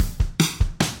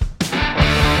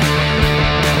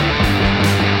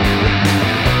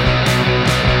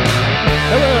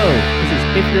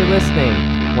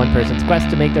listening. One person's quest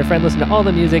to make their friend listen to all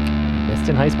the music missed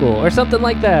in high school, or something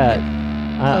like that.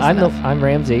 I'm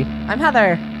Ramsey. I'm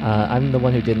Heather. I'm the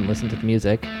one who didn't listen to the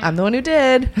music. I'm the one who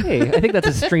did. Hey, I think that's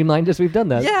as streamlined as we've done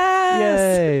that.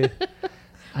 Yes. Yay.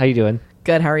 How you doing?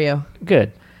 Good. How are you?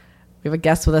 Good. We have a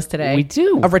guest with us today. We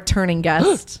do. A returning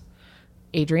guest.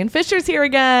 Adrienne Fisher's here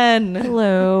again.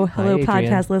 Hello, Hi, podcast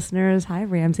Adrienne. listeners. Hi,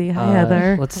 Ramsey. Hi,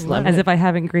 Heather. As if I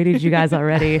haven't greeted you guys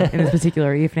already in this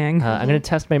particular evening. I'm going to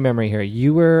test my memory here.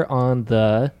 You were on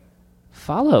the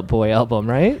Fall Out Boy album,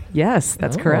 right? Yes,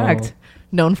 that's correct.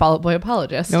 Known Fall Out Boy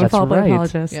apologist. Known That's Fall Out Boy right.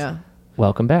 apologist. Yeah.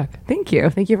 Welcome back. Thank you.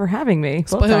 Thank you for having me. Both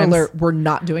Spoiler times. alert, we're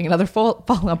not doing another Fall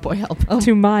Out Boy album.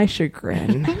 To my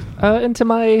chagrin. And to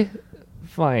my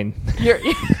fine.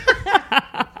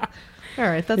 All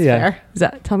right, that's Yeah.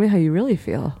 fair. Tell me how you really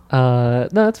feel. No,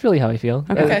 that's really how I feel.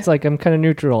 Okay. It's like I'm kind of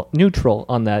neutral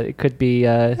on that. It could be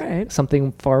Right.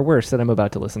 something far worse that I'm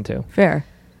about to listen to. Fair.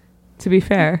 To be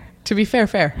fair. To be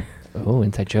fair. Oh,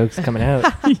 inside jokes coming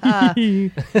out.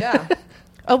 Yeah.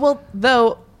 Oh, well,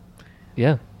 though,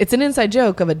 Yeah. it's an inside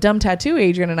joke of a dumb tattoo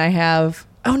Adrienne and I have.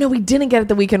 Oh, no, we didn't get it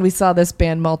the weekend we saw this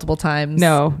band multiple times.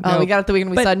 No. We got it the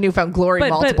weekend we saw Newfound Glory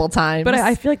multiple times. But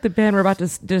I feel like the band we're about to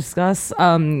discuss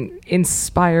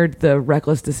inspired the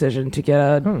reckless decision to get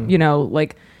a,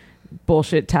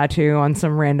 bullshit tattoo on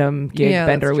some random gig Yeah,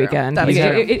 bender that's true. weekend. That's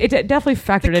Like, true. it definitely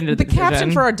factored into the caption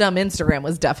decision. for our dumb Instagram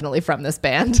was definitely from this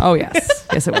band. Oh, yes.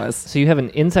 Yes, it was. So you have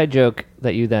an inside joke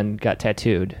that you then got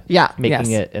tattooed, Yeah.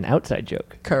 making Yes. it an outside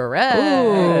joke. Correct.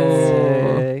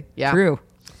 Hey. Yeah. True.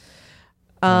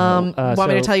 Want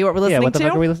me to tell you what we're listening Yeah, what the to?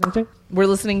 fuck are we listening to? We're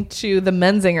listening to the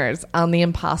Menzingers on The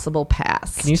Impossible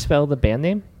Past. Can you spell the band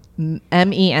name?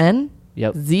 MENZINGERS.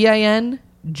 Yep. The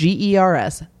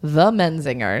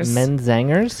Menzingers.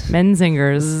 Menzangers?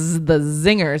 Menzingers. The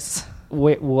Zingers.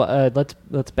 Wait,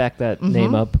 let's back that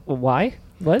name up. Why?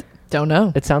 What? Don't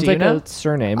know. It sounds Do you like know? a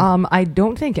surname. I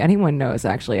don't think anyone knows,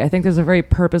 actually. I think there's a very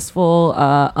purposeful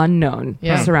unknown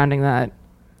Yeah. surrounding that.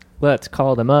 Let's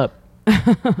call them up.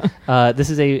 This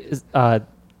is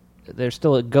they're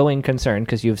still a going concern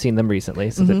because you've seen them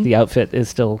recently, so that the outfit is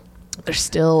still. They're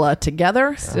still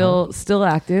together. Still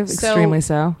active, So- extremely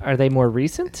so. Are they more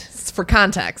recent? For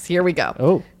context, here we go.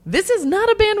 Oh, This is not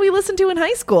a band we listened to in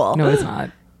high school. No, it's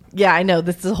not. Yeah, I know.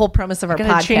 This is the whole premise of our I'm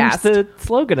gonna change podcast. the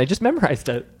slogan. I just memorized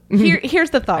it.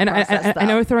 Here's the thought And process. I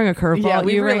know we're throwing a curveball Yeah, at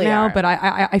we you right really now, are. but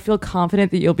I feel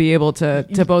confident that you'll be able to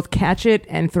both catch it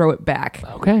and throw it back.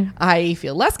 Okay. I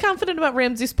feel less confident about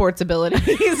Ramsey's sports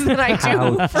abilities than I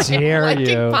do How for dare liking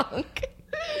you. punk.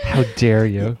 How dare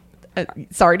you?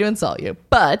 Sorry to insult you,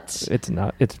 but It's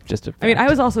not. It's just a. I mean, I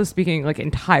was also speaking like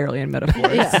entirely in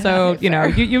metaphors, Yeah. so you know,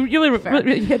 you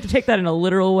had to take that in a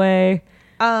literal way.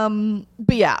 but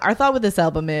yeah, our thought with this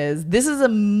album is this is a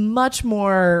much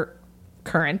more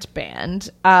current band.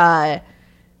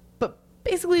 But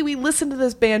basically we listened to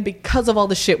this band because of all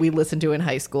the shit we listened to in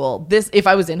high school. If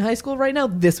I was in high school right now,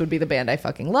 this would be the band I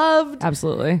fucking loved.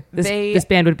 Absolutely, this They- this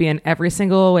band would be in every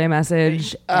single away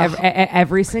message,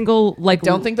 every single like.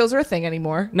 Don't think those are a thing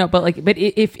anymore. No, but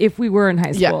if we were in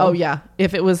high school, Yeah. Oh yeah.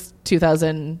 If it was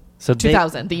 2000, So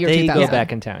 2000, the year they 2000. go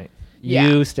back in time. Yeah.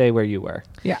 You stay where you were.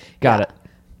 yeah. Got Yeah. it.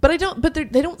 But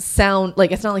they don't sound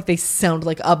like, it's not like they sound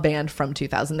like a band from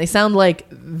 2000. They sound like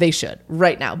they should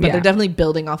right now, but Yeah. they're definitely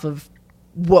building off of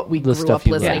what we The grew stuff up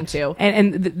you listening loved. to.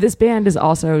 And this band is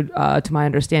also, to my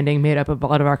understanding, made up of a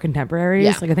lot of our contemporaries.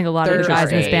 Yeah. Like I think a lot of They're the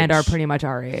guys in this our band are age. pretty much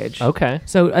our age. Okay.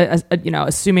 So,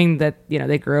 assuming that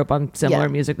they grew up on similar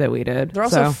Yeah. music that we did. They're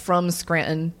also So- from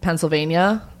Scranton,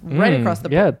 Pennsylvania, right across the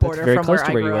yeah, that's border very from close where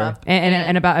to I where you grew were. up.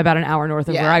 and about an hour north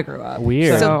of Yeah. where I grew up.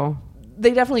 Weird. So,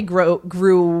 They definitely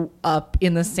grew up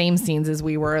in the same scenes as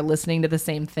we were, listening to the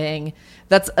same thing.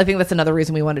 I think that's another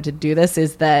reason we wanted to do this,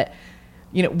 is that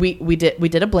we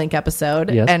did a Blink episode,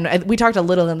 Yes. and we talked a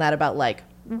little in that about like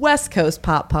West Coast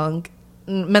pop punk.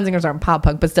 Menzingers aren't pop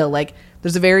punk, but still, like,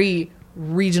 there's a very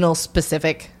regional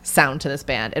specific sound to this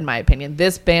band, in my opinion.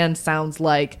 This band sounds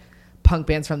like punk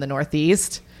bands from the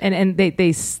Northeast. and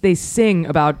they sing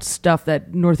about stuff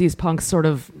that Northeast punks sort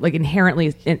of like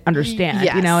inherently understand.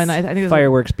 Yes. And I think there's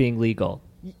Fireworks being legal.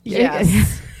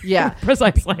 Yes. Yeah.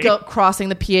 precisely. Crossing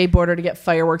the PA border to get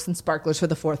fireworks and sparklers for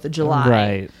the 4th of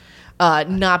July. Right.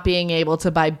 Not being able to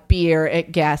buy beer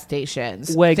at gas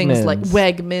stations. Wegmans. Things like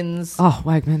Wegmans. Oh,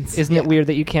 Wegmans. Isn't it weird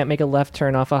that you can't make a left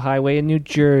turn off a highway in New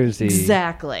Jersey?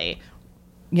 Exactly.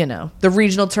 The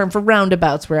regional term for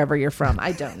roundabouts wherever you're from.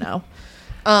 I don't know.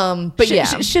 But yeah.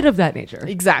 shit of that nature.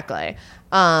 Exactly.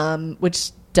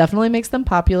 Which definitely makes them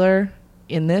popular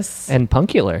in this. And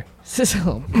punkular.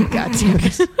 Oh, God damn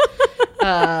it.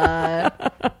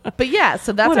 But yeah,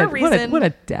 so that's our reason. What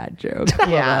a dad joke.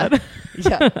 Yeah.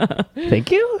 Yeah.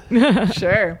 Thank you.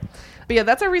 Sure. But yeah,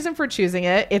 that's our reason for choosing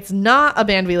it. It's not a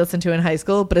band we listened to in high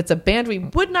school, but it's a band we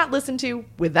would not listen to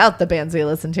without the bands we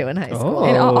listened to in high school. Oh.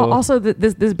 And also,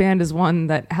 this band is one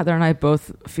that Heather and I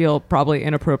both feel probably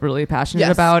inappropriately passionate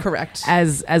Yes, about. correct.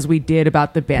 As we did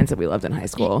about the bands that we loved in high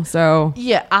school. So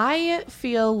Yeah, I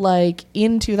feel like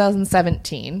in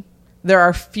 2017, there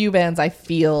are few bands I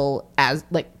feel as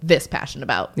like this passionate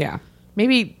about. yeah.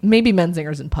 Maybe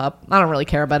Menzingers and Pup. I don't really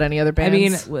care about any other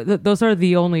bands. I mean, those are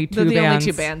the only two they're the bands.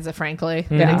 only two bands that, frankly,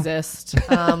 that Yeah. exist.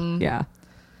 Yeah.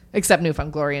 Except New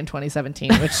Found Glory in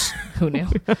 2017, which who knew?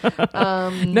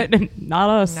 Not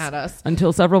us. Not us.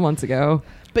 Until several months ago.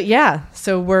 But yeah,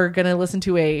 so we're gonna listen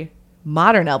to a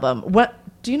modern album. What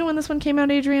do you know when this one came out,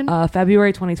 Adrian?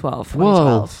 February 2012. Whoa,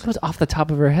 2012. that was off the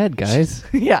top of her head, guys.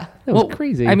 Yeah. That was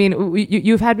crazy. I mean,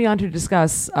 you've had me on to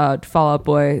discuss Fall Out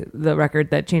Boy, the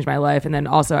record that changed my life, and then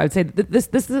also I would say that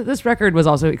this record was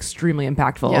also extremely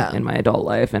impactful in my adult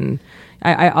life, and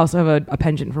I also have a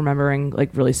penchant for remembering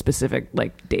like really specific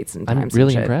like dates and times. I'm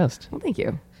really and shit. impressed. Well, thank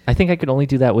you. I think I could only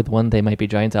do that with one They Might Be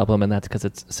Giants album, and that's because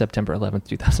it's September 11th,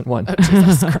 2001. Oh,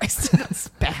 Jesus Christ. That's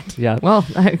bad. Yeah. Well,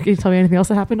 can you tell me anything else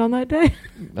that happened on that day?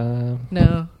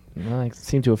 No. I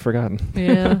seem to have forgotten.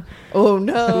 Yeah. Oh,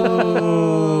 no.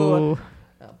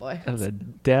 Oh, boy. That was a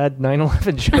dad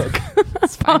 9/11 joke.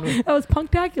 It's fine. That was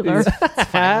punktacular.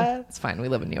 It's fine. We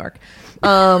live in New York.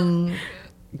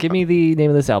 Give me the name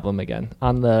of this album again.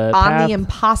 On the On Path, the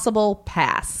Impossible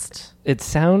Past. it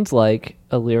sounds like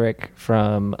a lyric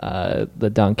from the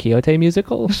Don Quixote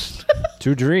musical.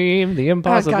 To dream the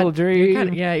impossible Oh, God.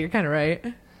 dream. You're kind of right.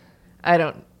 I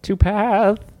don't. To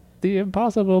path the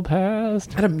impossible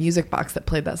past. I had a music box that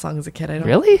played that song as a kid. I don't.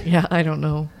 Really? Yeah, I don't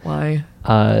know why.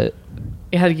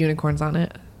 It had unicorns on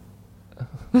it.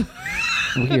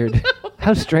 Weird.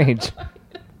 How strange.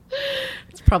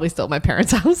 It's probably still at my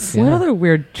parents' house. Yeah. What other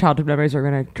weird childhood memories are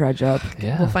going to dredge up?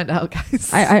 Yeah. We'll find out,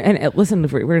 guys. And listen,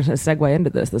 if we're going to segue into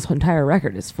this. This entire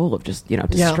record is full of just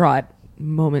distraught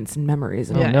moments and memories.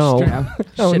 And Yeah, no.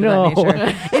 Oh, shit no. of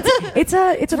that nature.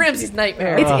 It's a Ramsey's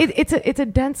nightmare. it's a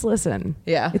dense listen.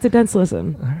 Yeah. It's a dense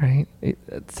listen. All right.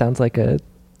 It sounds like a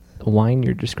wine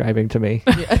you're describing to me.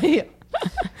 Yeah.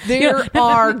 There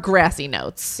are grassy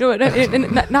notes.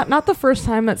 Not the first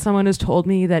time that someone has told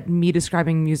me that me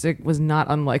describing music was not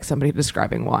unlike somebody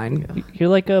describing wine. You're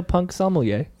like a punk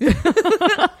sommelier.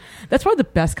 That's probably the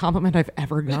best compliment I've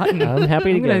ever gotten. I'm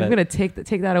happy to I'm give it. gonna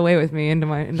take that away with me into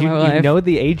my You life. know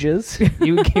the ages.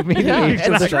 You gave me the Yeah, age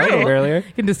of it's the true. album earlier.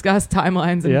 We can discuss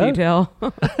timelines in Yeah. detail.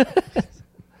 All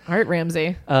right,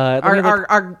 Ramsey. Let me look-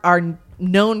 Our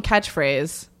known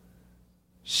catchphrase.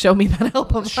 Show me that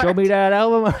album. Show art," me that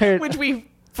album art. which we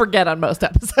forget on most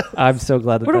episodes. I'm so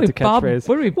glad that What are we, that's a catchphrase.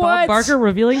 Bob What? Barker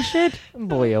revealing shit?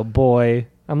 Boy, oh boy.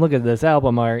 I'm looking at this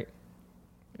album art.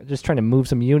 Just trying to move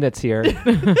some units here.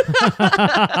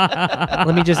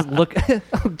 Let me just look.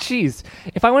 Oh, jeez.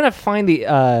 If I want to find the...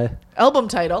 Album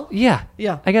title. yeah.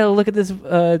 Yeah. I got to look at this...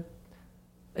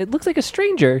 it looks like a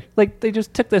stranger. Like they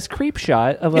just took this creep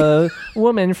shot of a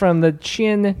woman from the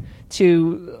chin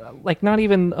to like not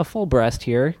even a full breast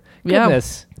here. Yeah.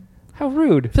 Goodness. How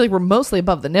rude. I feel like we're mostly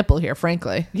above the nipple here,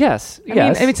 frankly. Yes. I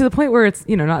Yes. mean, to the point where it's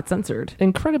not censored.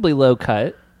 Incredibly low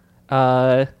cut.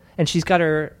 And she's got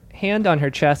her hand on her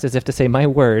chest as if to say, "My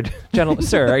word, gentlemen,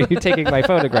 sir, are you taking my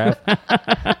photograph?"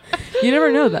 You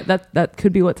never know that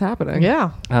could be what's happening.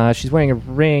 Yeah. She's wearing a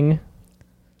ring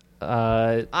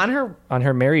On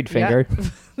her. married finger.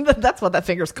 Yeah. That's what that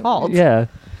finger's called. Yeah.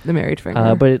 The married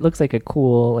finger. But it looks like a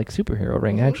cool like superhero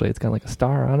ring. Actually, it's got like a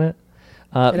star on it.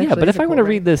 Yeah, actually but is if a I cool want to ring.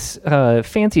 read this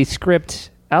fancy script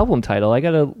album title, I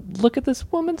got to look at this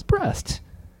woman's breast,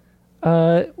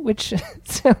 which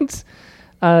sounds.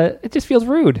 It just feels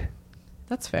rude.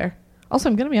 That's fair. Also,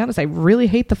 I'm going to be honest. I really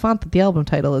hate the font that the album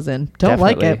title is in. Don't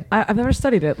like Definitely. it. I've never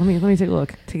studied it. Let me take a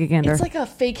look. Take a gander. It's like a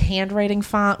fake handwriting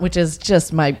font, which is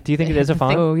just my... Do you think it is a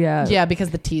font? Oh yeah. Yeah, because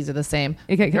the T's are the same.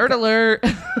 Nerd alert.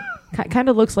 Kind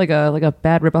of looks like a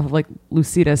bad ripoff of like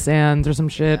Lucida Sands or some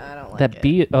shit. I don't like That it.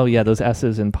 B, oh yeah, those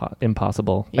S's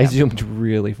impossible. I Yeah. zoomed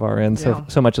really far in, Yeah.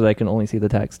 so much that I can only see the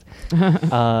text.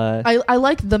 I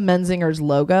like the Menzingers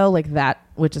logo, like that,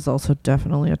 which is also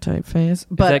definitely a typeface.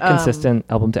 But Is that consistent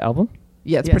album to album?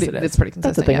 Yeah, it's Yes, pretty. it is. It's pretty That's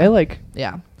consistent. the thing yeah. I like.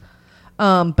 Yeah.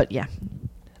 But yeah,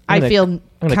 I I'm feel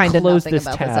gonna kind of close nothing this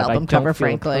about tab. this I album don't cover, feel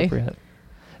frankly. appropriate.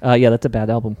 Yeah, that's a bad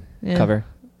album Yeah. cover.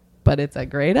 But it's a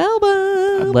great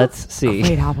album. Let's see.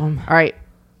 Great album. All right.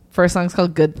 First song's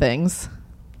called "Good Things."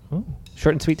 Oh,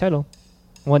 short and sweet title.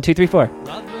 1, 2, 3, 4. I've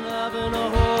been having a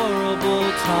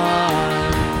horrible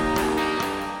time.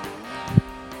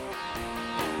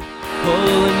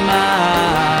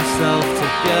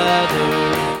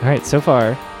 All right, so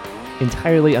far,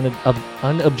 entirely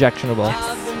unobjectionable.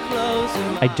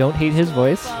 I don't hate his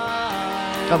voice.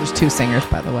 Oh, there's 2 singers,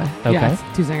 by the way. Okay. Yes,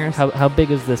 2 singers. How big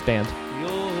is this band?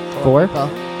 4? Well,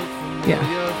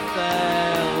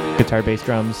 Yeah. Guitar, bass,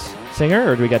 drums, singer,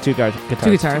 or do we got 2 guitars?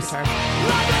 2 guitars.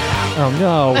 Oh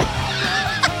no.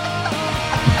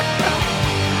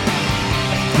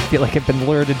 I feel like I've been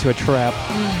lured into a trap.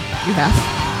 you have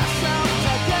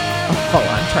a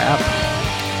full-on trap.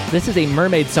 This is a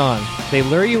mermaid song. They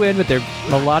lure you in with their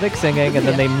melodic singing, and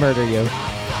then they murder you.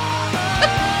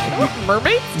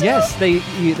 Mermaids? Yes, they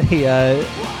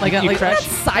Like a you like crash.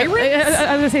 Sirens?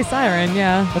 I was gonna say siren.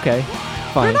 Yeah. Okay,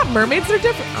 They're fine. not mermaids. They're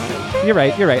different. You're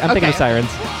right. I'm thinking of Okay. sirens.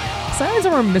 Sirens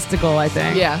are more mystical, I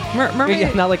think. Yeah. Mermaids.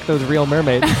 Yeah, not like those real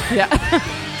mermaids. Yeah.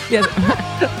 Yes.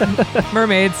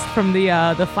 Mermaids from the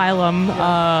phylum.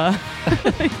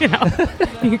 You know,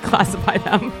 you can classify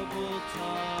them.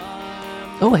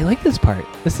 Oh, I like this part.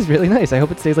 This is really nice. I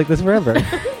hope it stays like this forever.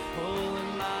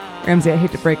 Ramsey, I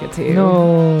hate to break it to you.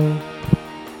 No.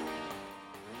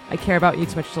 I care about you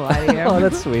too much to lie to you. Oh,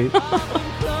 that's sweet.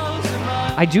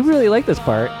 I do really like this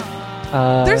part.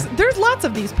 There's lots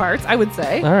of these parts, I would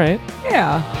say. All right.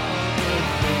 Yeah.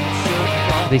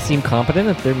 They seem competent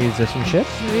at their musicianship.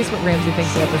 Curious what Ramsey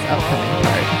thinks about this upcoming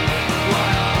part.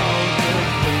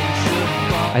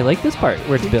 I like this part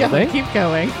where it's building. Keep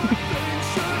going.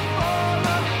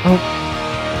 Oh.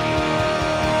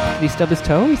 Did he stub his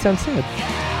toe? He sounds sad.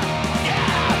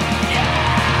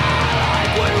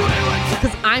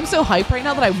 Because I'm so hyped right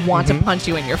now that I want to punch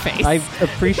you in your face. I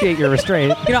appreciate your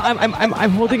restraint. You know,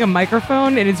 I'm holding a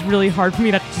microphone, and it's really hard for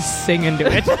me not to just sing into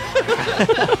it.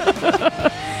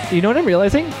 You know what I'm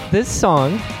realizing? This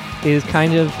song is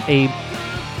kind of a...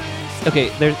 Okay,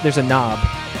 there's a knob.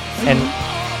 And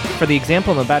for the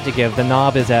example I'm about to give, the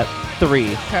knob is at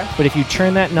 3. Okay. But if you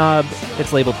turn that knob,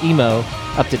 it's labeled emo,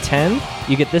 up to 10,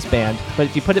 you get this band. But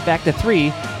if you put it back to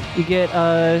 3, you get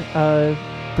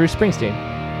Bruce Springsteen.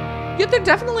 Yeah, they're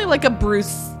definitely like a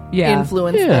Bruce Yeah.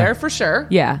 influence Yeah. there for sure.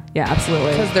 Yeah,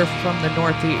 absolutely. Because they're from the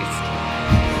Northeast.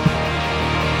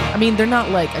 I mean, they're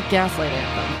not like a Gaslight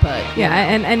anthem, but you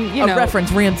Yeah, know, and you know, a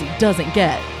reference Ramsey doesn't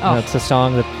get. Oh. That's a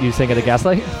song that you sing at a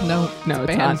gaslight? No, No,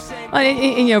 it's band. not.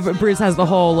 And, you know, Bruce has the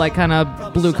whole like kind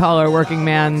of blue collar working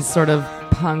man sort of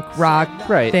punk rock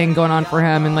Right. thing going on for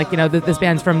him, and like you know, this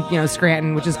band's from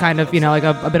Scranton, which is kind of like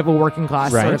a bit of a working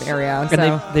class sort of area. And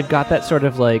So they've got that sort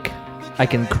of like, I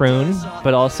can croon,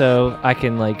 but also I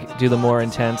can like do the more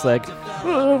intense like,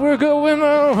 "Oh, we're going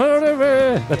on.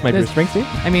 That's my Bruce Springsteen.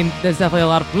 I mean, there's definitely a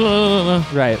lot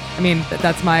of. Right. I mean,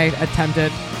 that's my attempt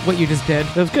at what you just did.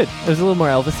 It was good. It was a little more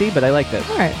Elvis-y, but I liked it.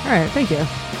 All right, thank you.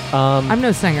 I'm I'm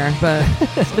no singer, but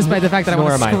despite the fact that I Nor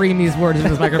want am to I. scream these words into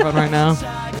this microphone right now.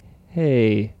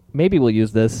 Hey, maybe we'll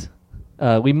use this.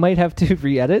 We might have to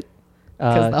re-edit.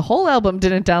 Because the whole album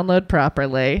didn't download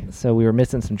properly, So we were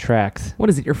missing some tracks. What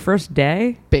is it? Your first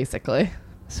day? basically.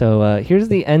 So here's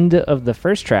the end of the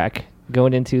first track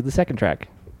going into the second track.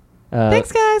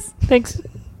 Thanks, guys. Thanks.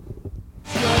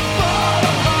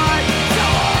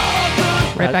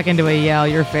 Right back into a yell.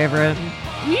 Your favorite.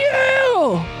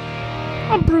 Yeah!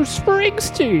 I'm Bruce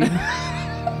Springsteen.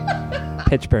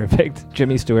 Pitch Perfect.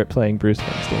 Jimmy Stewart playing Bruce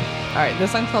Springsteen. All right,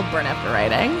 this song's called Burn After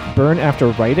Writing. Burn after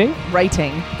writing?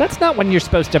 Writing. That's not when you're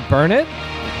supposed to burn it.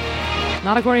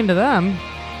 Not according to them.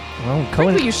 Well,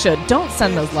 Frankly, you should. Don't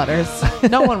send those letters.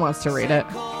 No one wants to read it.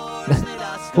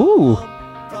 Ooh.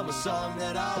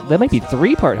 That might be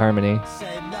 3-part harmony.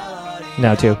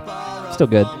 No, 2. Still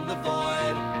good.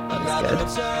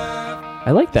 That's good.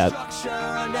 I like that.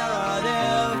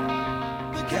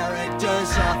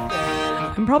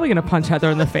 I'm probably gonna punch Heather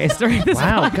in the face during this.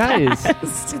 Wow, guys.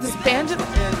 Dude, this band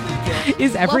just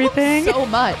Is everything? so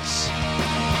much.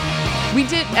 We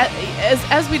did,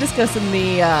 as we discussed in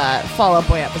the Fall Out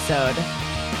Boy episode,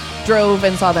 drove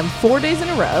and saw them 4 days in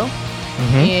a row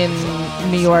in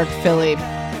New York, Philly,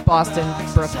 Boston,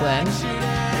 Brooklyn.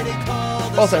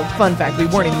 Also, fun fact, we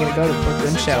weren't even going to go to the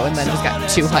Brooklyn show and then just got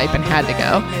too hype and had to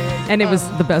go. And it was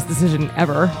the best decision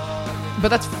ever. But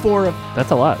that's four of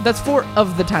That's a lot. the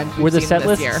times we've Were the seen set this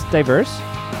lists year. diverse?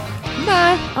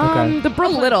 Nah, Okay. The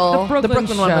Brooklyn, a little. The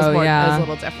Brooklyn, one was show, more, yeah. was a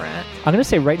little different. I'm going to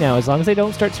say right now, as long as they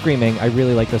don't start screaming, I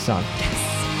really like this song.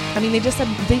 I mean, they just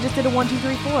did a 1, 2,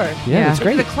 3, 4. Yeah, it's They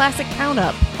great. did a classic count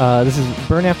up. This is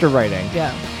Burn After Writing.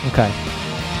 Yeah. Okay.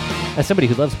 As somebody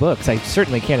who loves books, I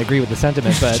certainly can't agree with the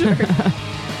sentiment, but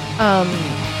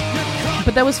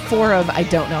But that was 4 of I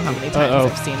don't know how many times Uh-oh.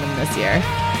 I've seen them this year.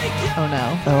 Oh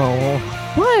no. oh,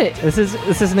 What? this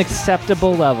is an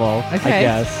acceptable level, I Okay.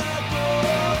 guess.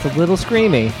 It's a little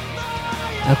screamy.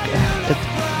 Okay.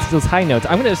 It's those high notes.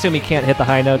 I'm going to assume he can't hit the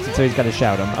high notes, and so he's got to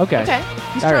shout them. Okay. Okay.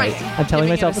 He's All trying. right. I'm telling Giving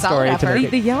myself it a story solid to effort.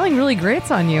 make The yelling really grates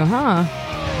on you, huh?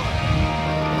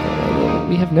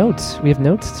 We have notes.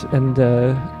 And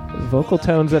vocal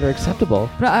tones that are acceptable.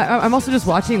 But I'm also just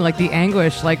watching like the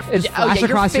anguish like flash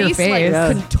across your face.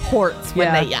 Like, contorts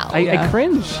when they yell. I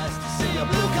cringe.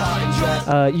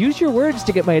 Use your words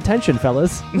to get my attention,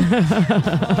 fellas.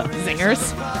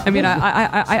 Zingers. I mean,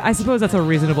 I suppose that's a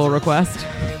reasonable request.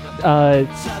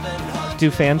 Do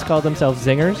fans call themselves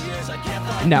zingers?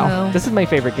 No. This is my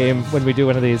favorite game when we do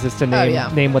one of these, is to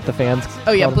name what the fans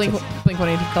Oh yeah, call Blink themselves.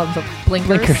 182 called themselves blinkers.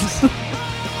 Blinkers.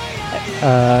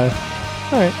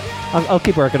 All right. I'll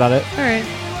keep working on it. All right.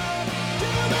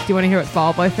 Do you want to hear what Fall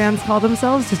Out Boy fans call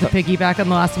themselves? Just to piggyback on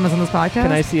the last time I was on this podcast?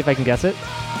 Can I see if I can guess it?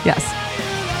 Yes.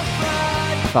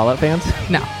 Fallout fans?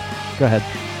 No. Go ahead.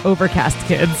 Overcast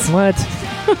kids. What?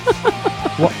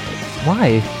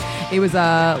 Why? It was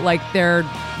like their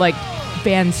like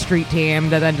band street team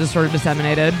that then just sort of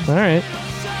disseminated. All right.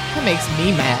 That makes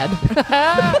me mad.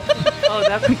 Oh,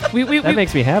 That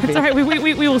makes me happy. It's all right.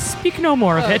 We will speak no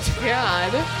more of it.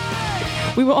 God.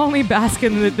 We will only bask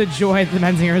in the joy that the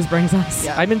Menzingers brings us.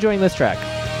 Yeah. I'm enjoying this track.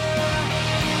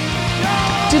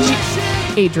 Did you,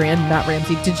 Adrian, not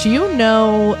Ramsey? Did you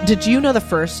know the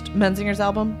first Menzingers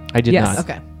album? I did Yes. not.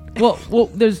 Okay. Well,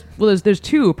 there's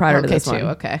two prior to this two. one.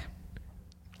 Okay.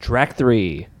 Track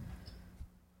 3.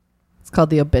 It's called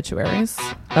The Obituaries,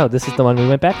 Oh, this is the one we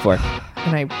went back for.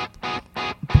 and I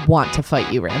want to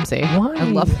fight you, Ramsey. Why? I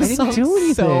love this I didn't song do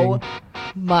anything. so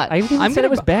much. I haven't even I'm said gonna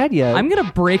it was bad yet. I'm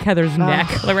gonna break Heather's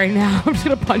neck right now. I'm just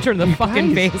gonna punch her in the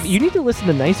fucking Guys, face. You need to listen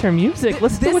to nicer music.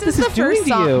 Listen to what this is doing first to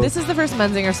song. you. This is the first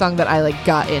Menzinger song that I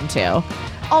got into.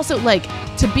 Also,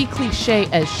 to be cliche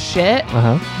as shit,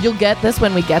 you'll get this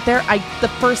when we get there. The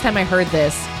first time I heard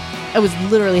this, I was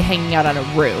literally hanging out on a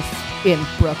roof in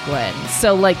Brooklyn.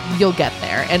 So you'll get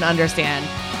there and understand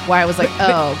why I was like,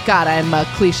 oh God, I'm a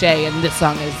cliche and this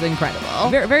song is incredible.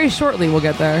 Very, very shortly we'll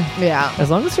get there. Yeah, As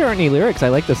long as there aren't any lyrics, I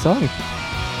like the song.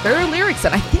 there are lyrics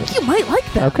and I think you might like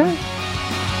them. Okay.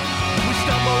 We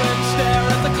stumble and stare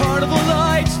at the carnival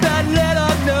lights that lit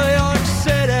up New York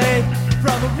City.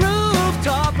 From a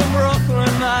rooftop in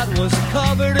Brooklyn that was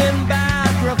covered in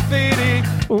bad graffiti.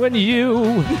 When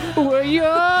you were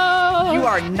young. You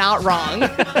are not wrong.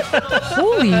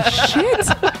 Holy shit,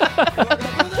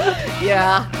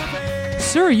 Yeah.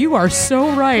 sir, you are so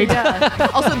right. Yeah.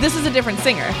 Also, this is a different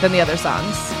singer than the other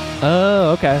songs.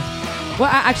 Oh, okay. Well,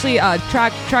 actually,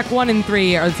 track 1 and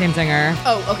 3 are the same singer.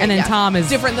 Oh, okay. And then yeah. Tom is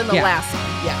different than the yeah. last song.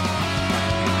 Yeah.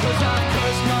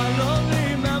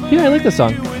 Yeah, I like this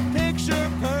song.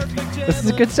 This is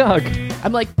a good song.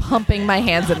 I'm pumping my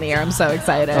hands in the air. I'm so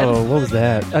excited. Oh, what was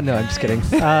that? Oh, no, I'm just kidding.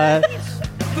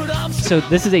 So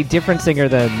this is a different singer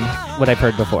than what I've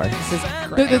heard before. This is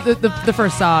great. the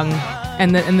first song,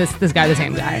 and this guy the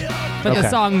same guy, but Okay. the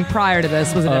song prior to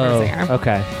this was a different singer.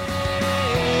 Okay.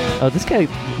 Oh, this guy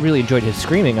really enjoyed his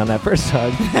screaming on that first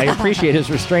song. I appreciate his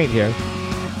restraint here.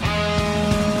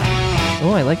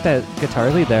 Oh, I like that guitar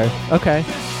lead there. Okay.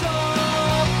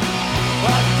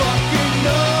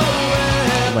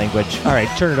 Language. All right,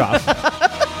 turn it off.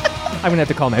 I'm gonna have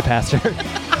to call my pastor.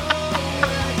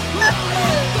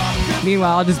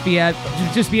 Meanwhile, I'll just be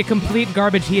a complete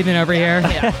garbage heathen over here.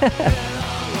 Yeah.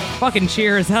 Fucking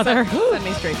cheers, Heather. Send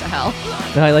me straight to hell.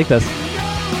 No, I like this.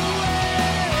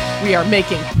 We are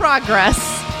making progress.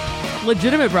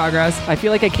 Legitimate progress. I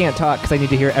feel like I can't talk because I need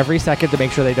to hear every second to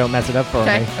make sure they don't mess it up for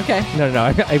Okay. me. Okay. No,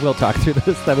 I will talk through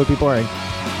this. That would be boring.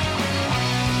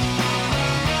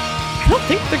 I don't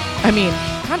think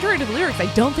contrary to the lyrics, I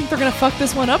don't think they're gonna fuck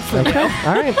this one up for Okay. you.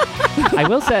 All right. I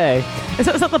will say Is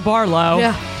that the bar low?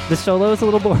 Yeah. the solo is a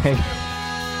little boring.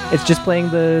 It's just playing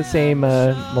the same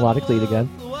melodic lead again.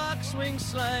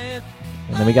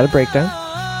 And then we got a breakdown.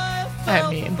 I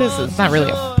mean, this is not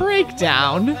really a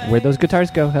breakdown. Where'd those guitars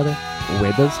go, Heather?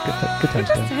 Where'd those guitars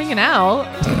Just go? hanging out.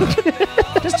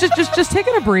 just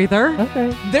taking a breather.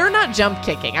 Okay. They're not jump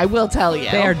kicking, I will tell you.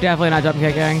 They are definitely not jump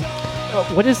kicking.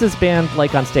 What is this band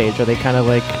like on stage? Are they kind of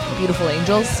like, beautiful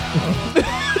angels.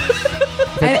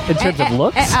 in terms of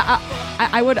looks?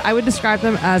 I would describe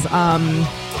them as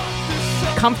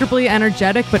comfortably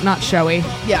energetic but not showy.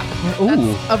 Yeah. Ooh.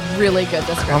 That's a really good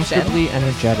description. Comfortably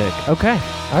energetic. Okay.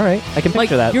 All right. I can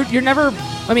picture that. You're never.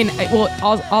 I mean, well,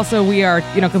 also we are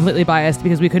completely biased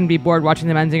because we couldn't be bored watching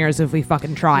the Menzingers if we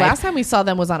fucking tried. Last time we saw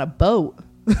them was on a boat.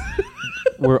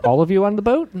 Were all of you on the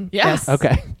boat? Yes.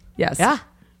 Okay. Yes. Yeah.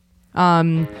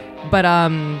 But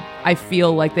I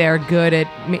feel like they are good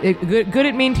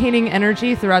at maintaining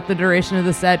energy throughout the duration of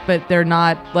the set, but they're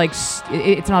not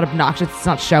it's not obnoxious, it's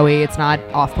not showy, it's not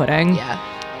off-putting.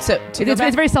 Yeah. So to go It's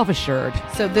back, very self-assured.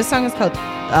 so this song is called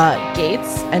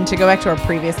Gates, and to go back to our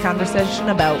previous conversation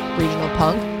about regional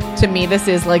punk, to me this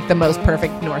is like the most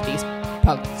perfect Northeast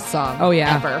punk song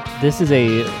ever. This is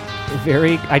a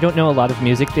very, I don't know a lot of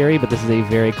music theory, but this is a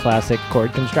very classic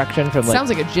chord construction from like, Sounds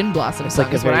like a Gin Blossom song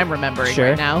like a is what very- I'm remembering Sure.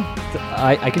 right now.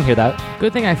 I can hear that.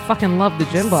 Good thing I fucking love the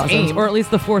Gin Blossoms, Same. or at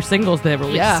least the 4 singles they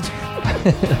released. Yeah.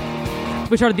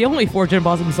 Which are the only 4 Gin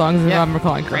Blossom songs, if Yeah. I'm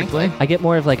recalling correctly. I get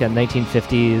more of like a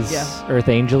 1950s Yeah. Earth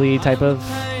Angel-y type of.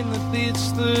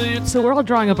 So we're all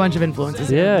drawing a bunch of influences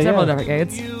here, Yeah, several yeah.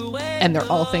 decades. And they're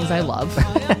all things I love.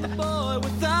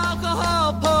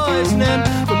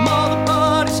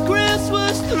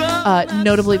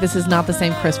 Notably, this is not the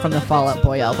same Chris from the Fall Out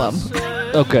Boy album.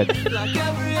 Oh, good.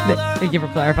 Thank you for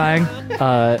clarifying.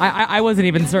 I wasn't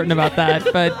even certain about that,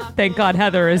 but thank God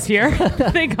Heather is here.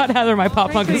 Thank God Heather, my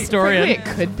pop punk historian.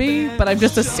 Frankly, it could be, but I'm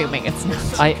just assuming it's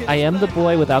not. I am the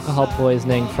boy with alcohol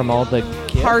poisoning from all the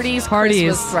gifts, Parties Chris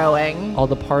was throwing. all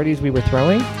the parties we were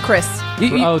throwing. Chris.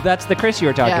 Oh, that's the Chris you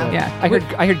were talking Yeah. about.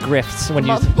 Yeah. I heard grifts when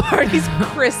you. All the parties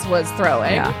Chris was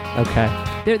throwing. Yeah. Okay.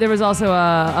 There was also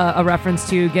a reference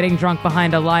to getting drunk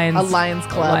behind a Lions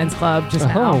Club just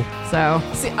now. So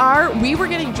See, we were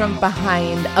getting drunk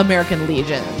behind American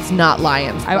Legions, not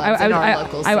Lions Clubs in our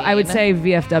local scene. I would say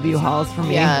VFW halls for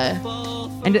me. Yeah.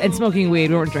 And smoking weed.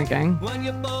 We weren't drinking.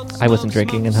 I wasn't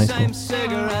drinking in high school.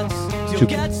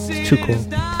 Too cool.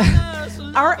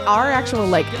 Our actual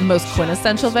like most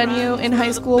quintessential venue in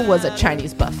high school was a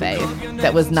Chinese buffet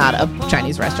that was not a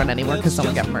Chinese restaurant anymore because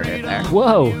someone got murdered there.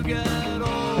 Whoa.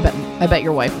 I bet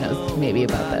your wife knows maybe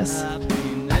about this.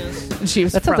 She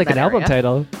was That sounds from like an album area.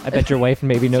 title. I bet your wife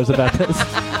maybe knows about this.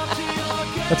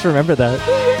 Let's remember that.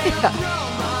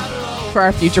 For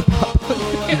our future pop.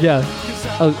 Yeah.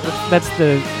 Oh, that's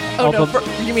the Oh no, album.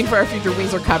 you mean for our future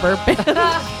Weezer cover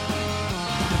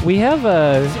band? We have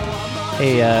a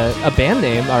band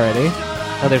name already.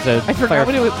 Oh, there's a I forgot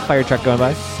what it was. fire truck going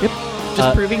by. Yep.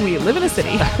 Just proving we live in a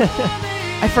city.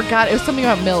 I forgot. It was something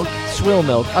about milk. Swill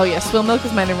Milk. Oh yeah, Swill Milk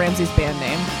is mine and Ramsey's band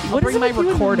name. I'll What bring is my it with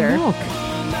you and recorder. milk?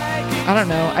 I don't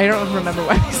know. I don't remember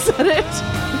why we said it.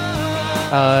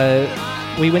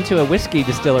 We went to a whiskey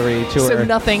distillery tour. So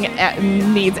nothing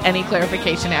needs any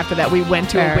clarification after that. We went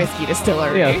to Fair. a whiskey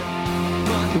distillery. Yeah.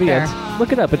 The Fair. end.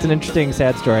 Look it up. It's an interesting,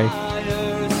 sad story.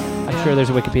 I'm sure there's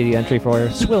a Wikipedia entry for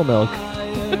Swill Milk.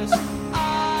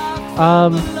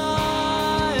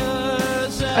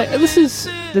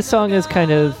 This song is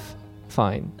kind of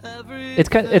fine.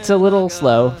 It's a little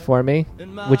slow for me,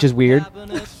 which is weird.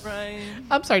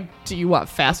 I'm sorry. Do you want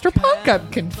faster punk? I'm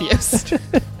confused.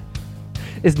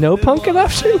 Is no punk an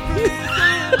option?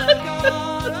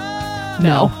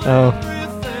 No. Oh,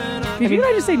 Did you and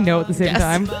I just say no at the same Yes.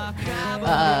 time?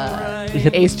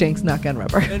 Ace Jinx, not Gun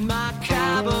Rubber.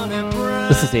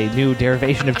 this is a new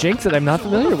derivation of Jinx that I'm not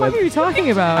familiar What with. are you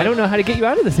talking about? I don't know how to get you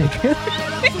out of this, Adrian.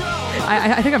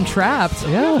 I think I'm trapped.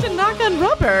 Yeah. To knock on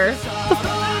rubber.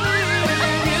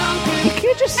 You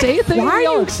can't just say a thing Why and are we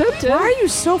all you accept it. Why are you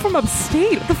so from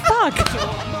upstate? What the fuck?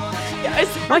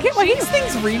 Why can't Jinx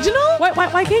things regional?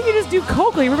 why can't you just do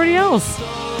coke like everybody else?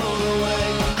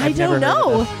 I I've never don't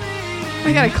heard of know.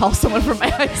 I gotta call someone from my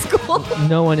high school.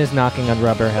 No one is knocking on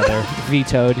rubber, Heather.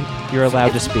 Vetoed. You're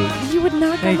allowed to speak. You would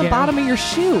knock on Thank the you. bottom of your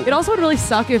shoe. It also would really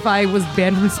suck if I was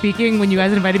banned from speaking when you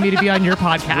guys invited me to be on your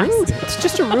podcast. Rude. It's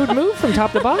just a rude move from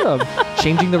top to bottom.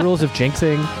 Changing the rules of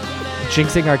jinxing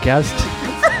our guest.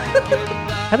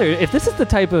 Heather, if this is the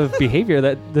type of behavior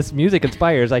that this music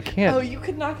inspires, I can't. Oh, you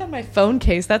could knock on my phone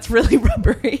case. That's really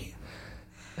rubbery.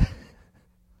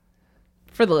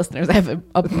 For the listeners, I have an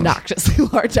obnoxiously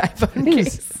large iPhone It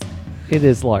case. is, it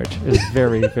is large. It is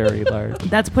very, very large.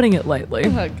 That's putting it lightly.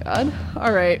 Oh, God.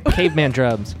 All right. Caveman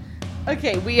drums.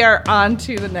 Okay, we are on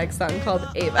to the next song called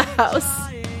Ava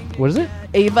House. What is it?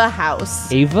 Ava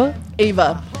House. Ava?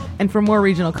 Ava. And for more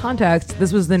regional context,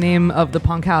 this was the name of the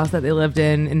punk house that they lived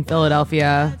in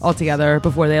Philadelphia altogether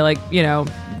before they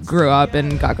grew up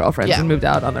and got girlfriends Yeah. and moved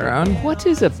out on their own. What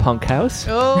is a punk house?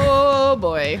 Oh,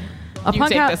 boy. A You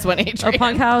punk take hou- this one, Adrian. A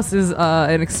punk house is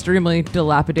an extremely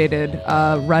dilapidated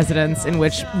residence in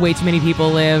which way too many people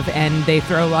live, and they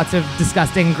throw lots of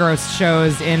disgusting, gross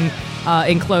shows in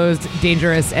enclosed,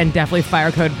 dangerous, and definitely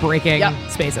fire code breaking Yep.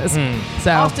 spaces.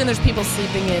 So Often there's people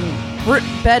sleeping in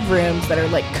bedrooms that are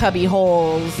like cubby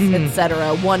holes,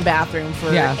 etc. One bathroom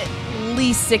for Yeah. at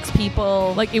least 6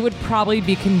 people. like it would probably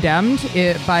be condemned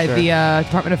by Sure. the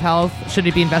Department of Health should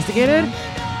it be investigated,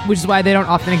 which is why they don't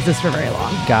often exist for very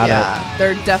long. Got yeah,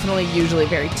 they're definitely usually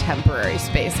very temporary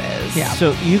spaces. Yeah. it.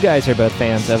 So you guys are both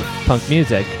fans of punk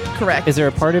music. Correct. Is there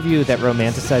a part of you that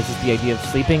romanticizes the idea of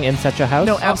sleeping in such a house?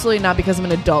 No, absolutely not, because I'm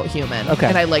an adult human. Okay.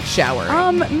 And I like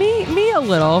showering. Me a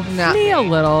little. Not me a me.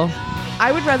 little.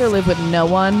 I would rather live with no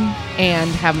one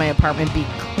and have my apartment be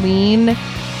clean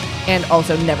and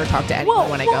also never talk to anyone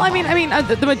when I go home. I mean,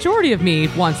 the majority of me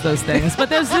wants those things, but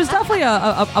there's definitely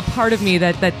a part of me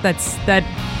that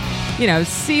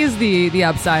sees the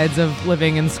upsides of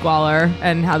living in squalor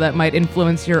and how that might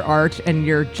influence your art and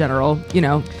your general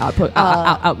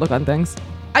outlook on things.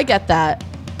 I get that.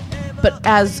 But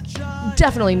as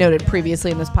definitely noted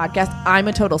previously in this podcast, I'm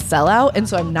a total sellout, and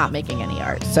so I'm not making any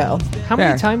art. So How many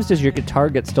Fair. times does your guitar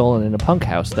get stolen in a punk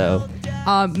house, though?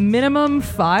 Minimum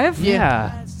 5.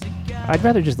 Yeah. I'd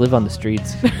rather just live on the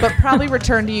streets. but probably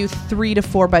return to you 3 to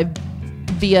 4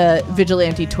 via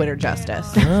vigilante Twitter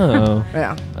justice. Oh.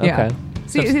 Yeah. Okay. Yeah.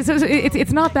 See, so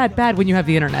it's not that bad when you have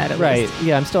the internet. At Right. least.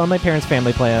 Yeah, I'm still on my parents'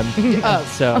 family plan.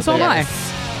 So am I.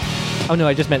 Oh, no,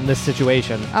 I just meant in this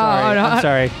situation. Oh, Sorry. no, I'm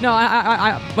sorry. No,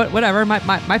 but whatever. My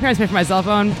parents pay for my cell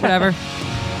phone. Whatever.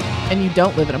 And you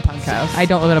don't live in a punk house. I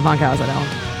don't live in a punk house. I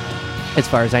don't. As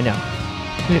far as I know.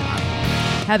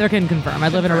 Heather can confirm. I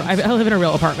live in a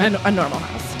real apartment. a normal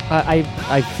house.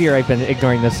 I fear I've been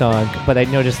ignoring this song, but I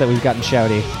noticed that we've gotten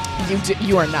shouty.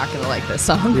 You are not going to like this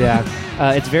song. Yeah.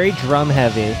 It's very drum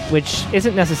heavy, which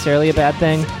isn't necessarily a bad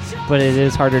thing, but it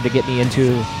is harder to get me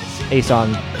into a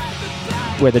song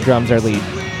where the drums are lead. So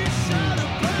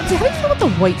how do you feel about the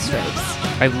White Stripes?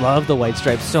 I love the White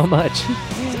Stripes so much.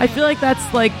 I feel like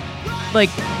that's like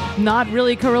not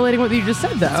really correlating with what you just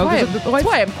said, though. That's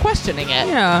why I'm questioning it.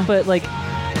 Yeah. But like,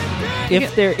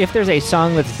 if there's a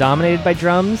song that's dominated by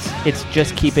drums, it's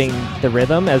just keeping the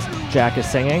rhythm as Jack is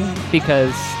singing,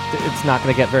 because it's not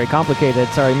going to get very complicated.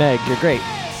 Sorry, Meg, you're great,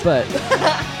 but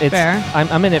it's Fair.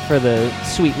 I'm in it for the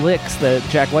sweet licks that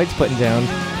Jack White's putting down.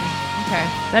 Okay.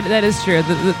 That is true.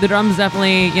 The drums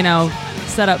definitely,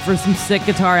 set up for some sick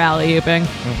guitar alley-ooping.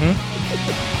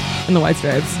 In the White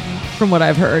Stripes, from what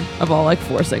I've heard of all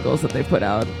 4 singles that they put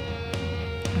out.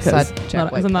 Saw Because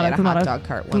Jack White play at a hot dog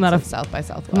cart once at South by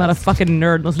Southwest. I'm not a fucking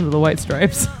nerd listening to the White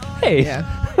Stripes. Hey, Yeah.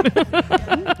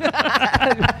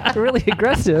 really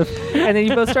aggressive, and then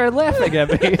you both started laughing at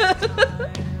me.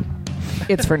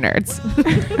 It's for nerds.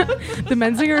 The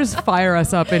Menzingers fire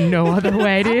us up in no other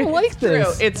way, I dude. like True.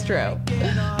 this. It's true.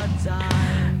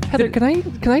 Heather, can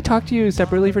I talk to you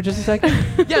separately for just a second?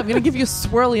 Yeah, I'm going to give you a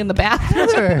swirly in the bathroom.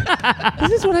 Heather,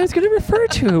 this is what I was going to refer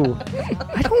to.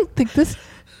 I don't think this.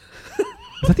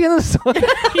 Is that the end of the song?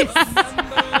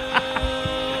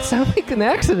 It sounded like an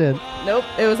accident. Nope,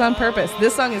 it was on purpose.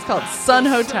 This song is called Sun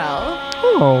Hotel.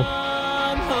 Oh.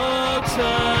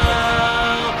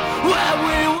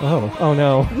 Oh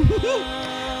no.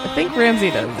 I think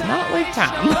Ramsey does not like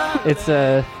Tom. It's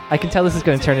I can tell this is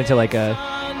going to turn into like a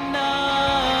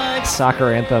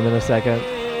soccer anthem in a second.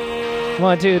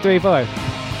 1, 2, 3, 4.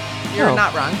 You're Oh.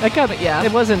 not wrong. I got But yeah.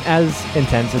 It wasn't as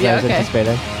intense as I was okay.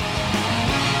 anticipating.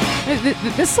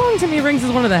 This song to me rings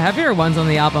as one of the heavier ones on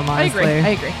the album, I honestly.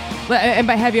 agree. And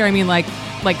by heavier, I mean like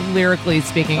lyrically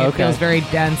speaking, it Okay. feels very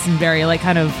dense and very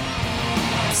kind of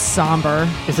somber.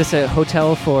 Is this a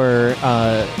hotel for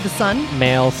The Sun?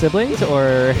 male siblings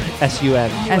or SUN?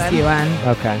 S-U-N.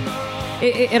 Okay.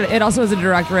 It also has a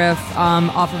direct riff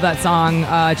off of that song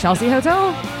Chelsea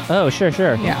Hotel. Oh, sure.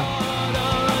 Yeah.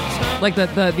 Like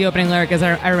the opening lyric is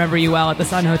I remember you well at the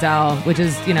Sun Hotel, which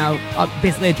is,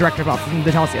 basically a direct riff off from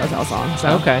the Chelsea Hotel song. So.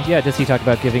 Okay. Yeah. Does he talk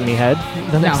about giving me head?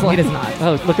 The No, next he line? does not.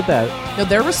 Oh, look at that. No,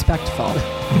 they're respectful.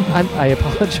 I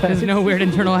apologize. There's no weird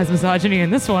internalized misogyny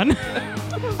in this one.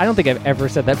 I don't think I've ever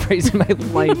said that phrase in my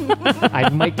life. I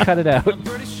might cut it out.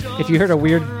 If you heard a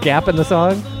weird gap in the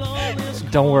song,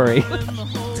 don't worry.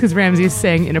 It's because Ramsey's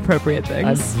saying inappropriate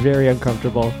I'm things. very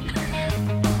uncomfortable.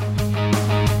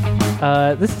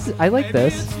 I like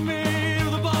this.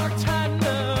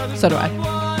 So do I.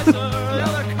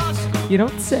 You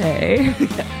don't say.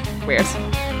 Weird.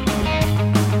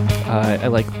 I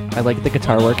like the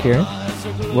guitar work here.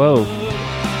 Whoa.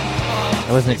 I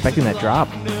wasn't expecting that drop.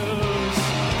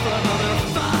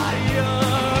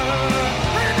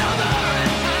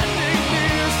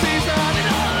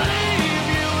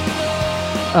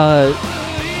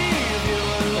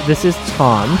 This is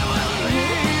Tom.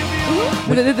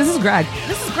 This is Greg.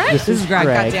 This is great. This is Greg.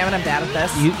 Greg. God damn it, I'm bad at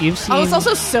this. You've seen. I was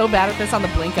also so bad at this on the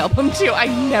Blink album, too. I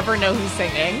never know who's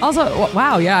singing. Also,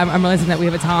 wow, yeah, I'm realizing that we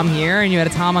have a Tom here and you had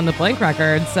a Tom on the Blink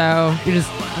record, so you're just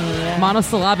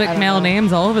monosyllabic I don't male know.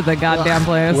 names all over the goddamn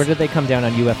place. Where did they come down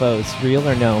on UFOs? Real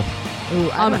or no? Ooh,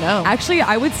 I don't know. Actually,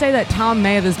 I would say that Tom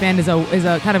May of this band is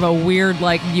a kind of a weird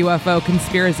UFO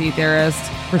conspiracy theorist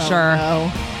for sure.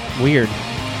 No. Weird.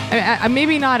 I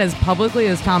maybe not as publicly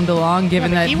as Tom DeLonge,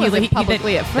 given that he wasn't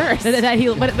publicly at first.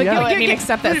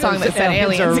 Except that song that said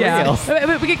aliens. Yeah.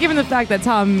 But given the fact that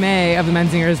Tom May of the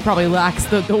Menzingers probably lacks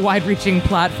the wide-reaching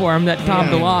platform that Tom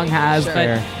DeLonge has, Sure. but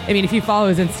I mean, if you follow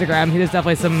his Instagram, there's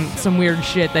definitely some weird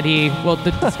shit that he will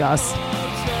discuss.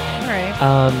 All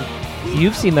right.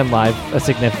 You've seen them live a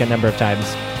significant number of times.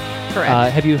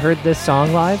 Correct. Have you heard this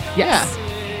song live? Yes.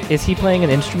 Is he playing an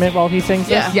instrument while he sings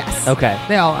Yeah. this? Yes. Okay.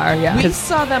 They all are. Yeah. We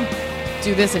saw them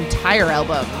do this entire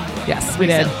album. Yes, we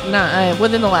did.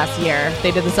 Within the last year.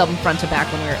 They did this album front to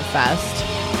back when we were at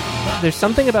Fest. There's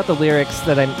something about the lyrics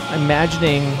that I'm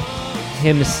imagining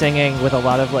him singing with a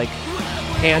lot of like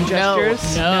hand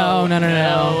gestures. No.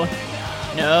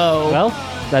 Well,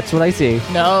 that's what I see.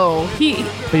 No. But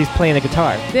he's playing a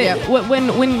guitar.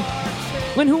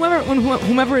 When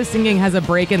whomever is singing has a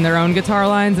break in their own guitar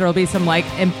lines, there will be some like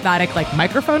emphatic like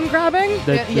microphone grabbing.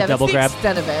 The double that's grab. the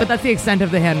extent of it. But that's the extent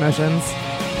of the hand motions.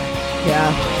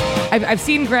 yeah. I've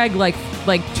seen Greg like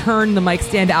turn the mic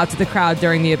stand out to the crowd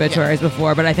during the obituaries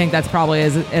before, but I think that's probably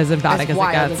as emphatic As as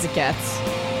wild it as gets. it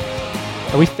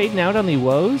gets. Are we fading out on the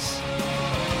woes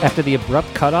after the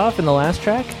abrupt cutoff in the last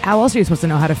track? How else are you supposed to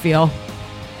know how to feel?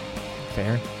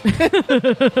 Fair.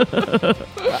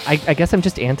 I guess I'm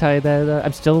just anti that.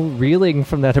 I'm still reeling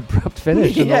from that abrupt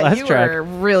finish in the last you track. were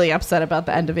really upset about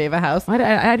the end of Ava House. I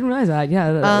didn't realize that.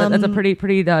 Yeah, that's a pretty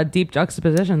deep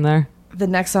juxtaposition there. The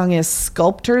next song is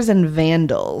Sculptors and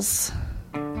Vandals.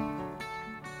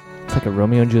 It's like a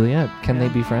Romeo and Juliet. Can they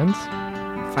be friends?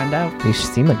 Find out. They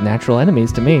seem like natural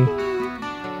enemies to me.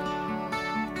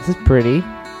 This is pretty,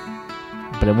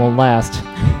 but it won't last.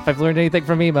 If I've learned anything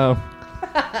from emo.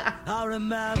 I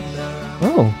remember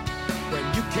Oh. when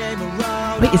you came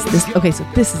around. Wait, is this okay? So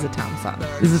this is a Tom song.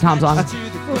 This is a Tom song. To the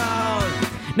ground.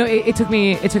 No, it took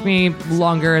me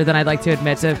longer than I'd like to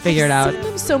admit to figure it out. I've seen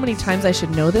them so many times I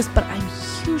should know this, but I'm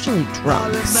usually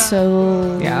drunk.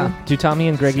 So Yeah. Do Tommy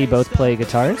and Greggy both play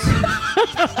guitars?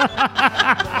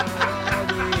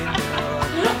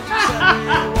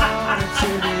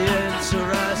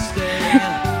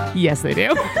 Yes, they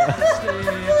do.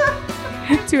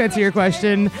 To answer your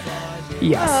question,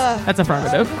 yes, that's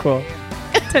affirmative. Cool.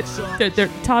 They're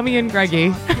Tommy and Greggy.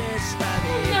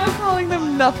 now calling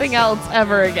them nothing else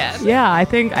ever again. Yeah, I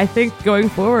think going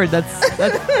forward,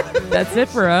 that's it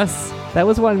for us. That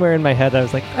was one where in my head I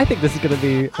was like, I think this is going to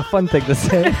be a fun thing to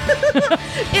say.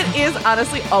 It is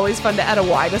honestly always fun to add a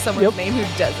Y to someone's name who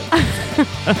doesn't.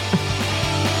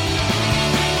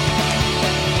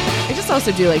 I just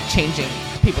also do like changing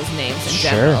people's names in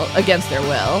Sure. general against their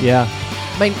will. Yeah.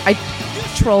 I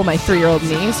troll my 3-year-old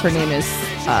niece. Her name is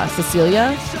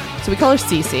Cecilia, so we call her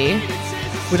Cece,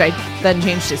 which I then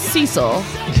changed to Cecil.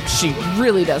 She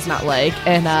really does not like.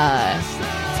 And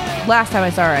last time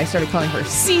I saw her, I started calling her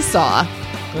Seesaw,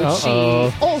 which Uh-oh.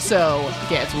 she also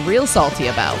gets real salty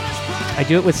about. I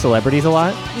do it with celebrities a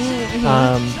lot.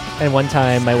 And one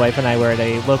time my wife and I were at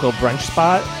a local brunch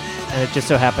spot, and it just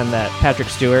so happened that Patrick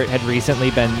Stewart had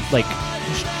recently been like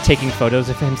taking photos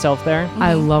of himself there.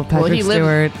 I love Patrick he lived-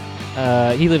 Stewart.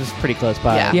 He lives pretty close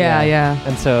by. Yeah.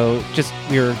 And so just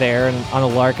we were there, and on a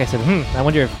lark I said, I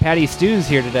wonder if Patty Stew's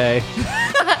here today.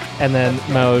 And then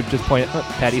Mo just pointed,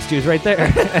 Patty Stew's right there.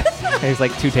 And he's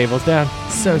like 2 tables down.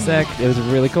 So sick. It was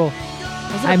really cool.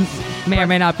 I may or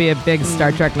may not be a big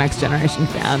Star Trek Next Generation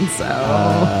fan, so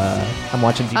I'm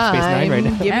watching Deep Space Nine right now.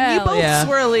 Giving you Hell both yeah.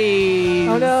 swirlies.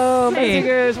 Oh no, Hey,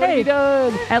 Menzingers, what have you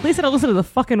done? at least I don't listen to the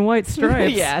fucking White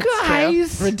Stripes. Yeah, it's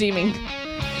Guys. true. Redeeming.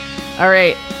 All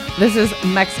right, this is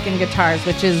Mexican Guitars,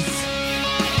 which is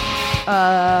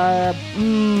I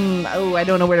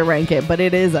don't know where to rank it, but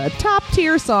it is a top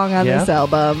tier song on Yeah? this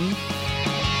album.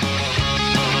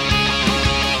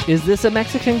 Is this a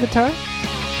Mexican guitar?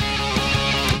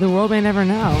 The world may never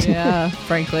know. Yeah,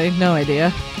 frankly, no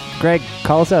idea. Greg,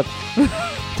 call us up.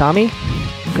 Tommy?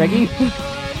 Greggy?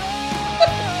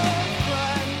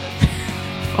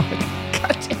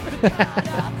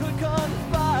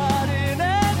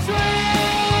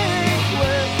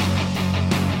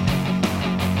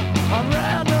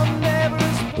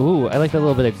 Ooh, I like a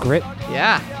little bit of grit.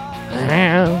 Yeah.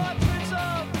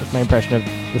 That's my impression of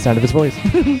the sound of his voice.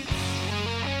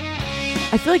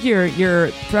 I feel like your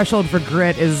threshold for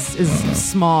grit is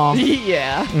small.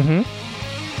 Yeah.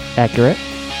 Accurate.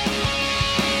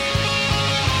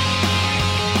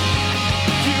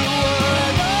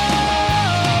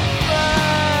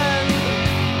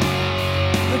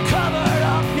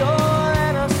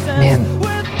 Man,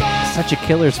 such a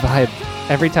killer's vibe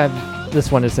every time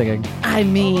this one is singing. I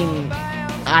mean,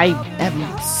 I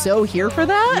am so here for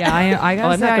that. Yeah, I gotta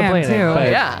Oh, I'm say not I am complaining, too. but-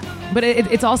 Yeah. But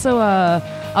it's also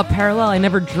a parallel I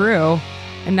never drew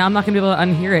and now I'm not going to be able to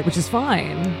unhear it, which is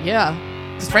fine. Yeah.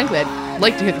 Because frankly, I'd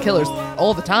like to hear the Killers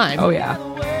all the time. Oh yeah.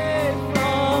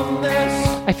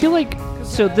 I feel like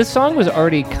so this song was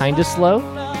already kind of slow,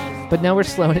 but now we're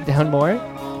slowing it down more.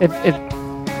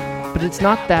 But it's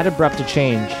not that abrupt a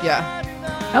change. Yeah.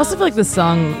 I also feel like this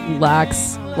song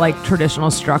lacks like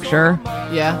traditional structure.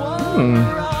 Yeah.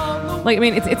 Like, I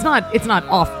mean, it's not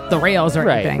off the rails or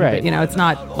Right, anything. right. But, you know, it's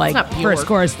not like not pure. first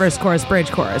chorus, bridge,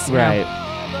 chorus. you know? Right.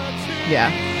 Yeah.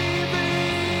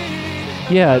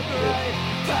 Yeah.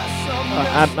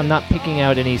 I'm not picking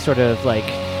out any sort of like.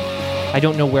 I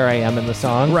don't know where I am in the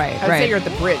song. Right. I would say you're at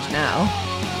the bridge now.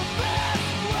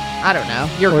 I don't know.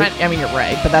 You're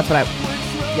right, but that's what I.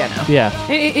 Yeah, no. Yeah.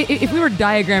 If we were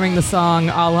diagramming the song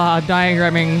a la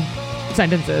diagramming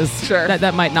sentences, Sure.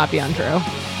 that might not be untrue.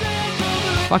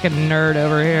 Fucking nerd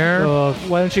over here. Oh,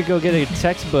 why don't you go get a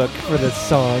textbook for this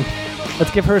song?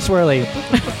 Let's give her a swirly.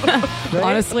 Right?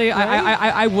 Honestly,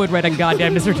 I would write a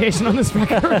goddamn dissertation on this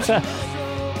record.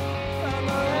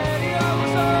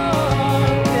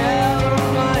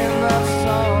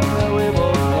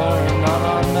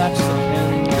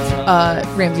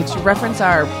 Ramsey, to reference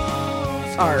our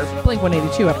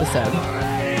Blink-182 episode,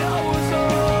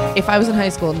 if I was in high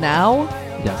school now,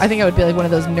 Yes. I think I would be like one of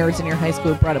those nerds in your high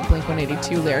school who brought a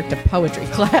Blink-182 lyric to poetry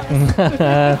class.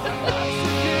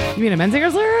 You mean a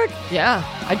Menzinger's lyric? Yeah,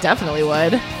 I definitely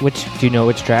would. Do you know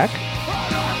which track?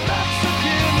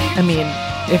 I mean,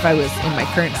 if I was in my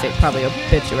current state, probably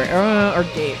Obituary or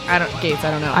Gates. I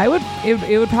don't know. I would.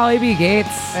 It would probably be Gates.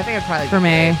 I think it'd probably for be me.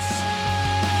 Gates.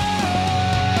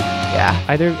 Yeah.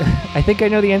 Either. I think I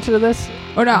know the answer to this.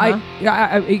 Or no, Uh-huh.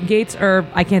 I Gates or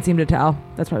I Can't Seem to Tell.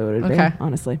 That's probably what it would Okay. be.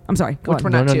 Honestly, I'm sorry. Go Which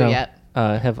on. we're not to yet.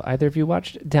 Have either of you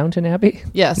watched Downton Abbey?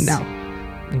 Yes. No.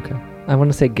 Okay. I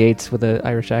want to say Gates with an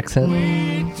Irish accent,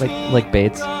 like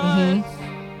Bates. Mm-hmm.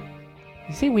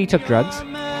 You see, we took drugs.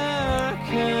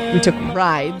 We took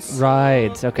rides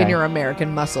Rides. Okay. in your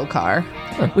American muscle car.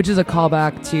 Which is a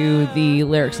callback to the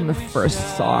lyrics in the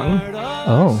first song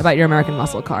Oh. about your American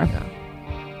muscle car.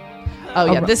 Oh,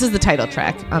 yeah. right. This is the title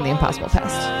track on The Impossible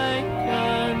Past.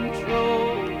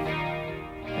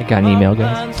 I got an email,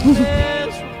 guys.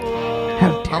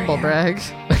 How dare Humble you. brag.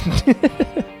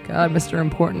 God, Mr.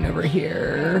 Important over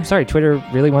here. Sorry, Twitter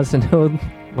really wants to know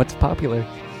what's popular.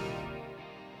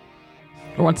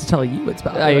 Or wants to tell you what's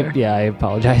popular. I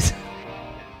apologize.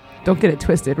 Don't get it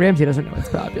twisted. Ramsey doesn't know what's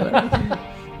popular.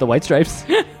 The White Stripes.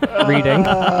 Reading.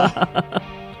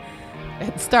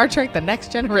 And Star Trek: The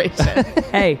Next Generation.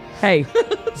 hey,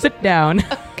 sit down.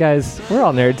 Guys, we're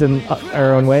all nerds in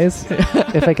our own ways.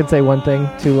 If I can say one thing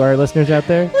to our listeners out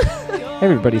there,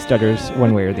 everybody stutters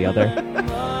one way or the other.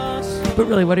 But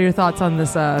really, what are your thoughts on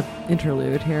this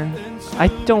interlude here? I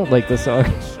don't like this song.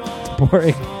 It's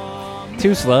boring.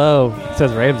 Too slow,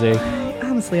 says Ramsey.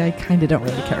 Honestly, I kind of don't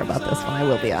really care about this one, I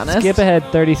will be honest. Skip ahead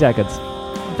 30 seconds.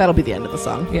 That'll be the end of the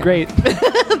song. Yeah. Great.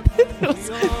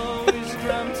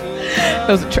 That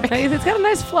was a trick. Hey, it's got a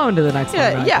nice flow into the next one.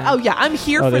 I Yeah. think. Oh, yeah. I'm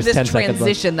here Oh, for there's this 10 seconds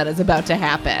transition that is about to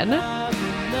happen.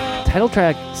 Title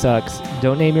track sucks.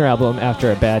 Don't name your album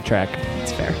after a bad track.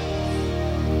 It's fair.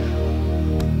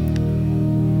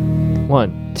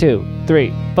 1, 2,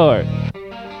 3, 4.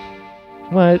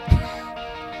 What?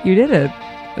 You did it.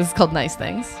 This is called Nice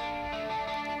Things.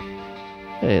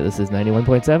 Hey, this is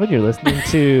 91.7. You're listening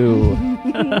to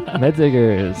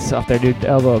Medzingers off their new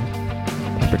album.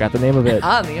 I forgot the name of it.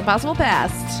 On The Impossible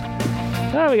Past.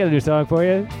 Oh, we got a new song for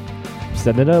you.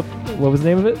 Send it up. What was the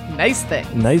name of it? Nice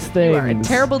Things. Nice Things. You are a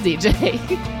terrible DJ.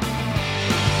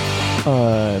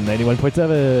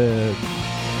 91.7.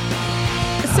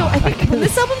 So I think when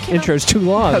this album came Intro's too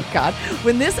long. out... Oh, God.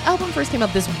 When this album first came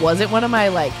out, this wasn't one of my,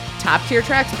 top tier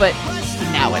tracks, but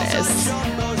now it is.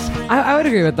 I would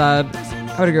agree with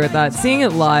that. Seeing it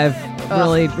live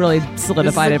really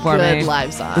solidified it for me. This is a good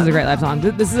live song. This is a great live song.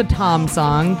 This is a Tom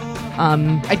song.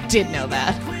 I did know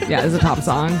that. Yeah, this is a Tom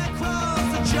song.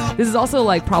 This is also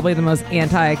probably the most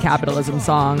anti-capitalism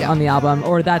song on the album,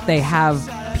 or that they have,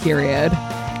 period.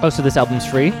 Oh, so this album's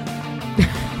free?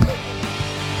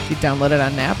 You download it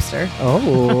on Napster.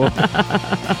 Oh.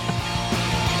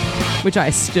 Which I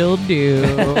still do.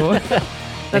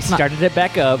 They started it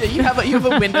back up. You have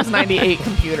a Windows 98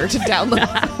 computer to download.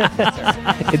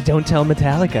 Don't tell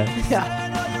Metallica.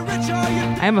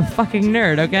 Yeah. I am a fucking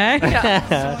nerd, okay?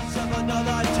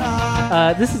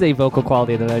 This is a vocal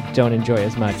quality that I don't enjoy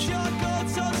as much.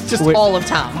 Just Wait. all of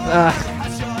Tom.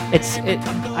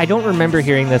 I don't remember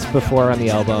hearing this before on the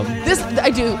album. I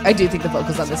do think the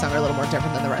vocals on this song are a little more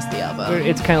different than the rest of the album.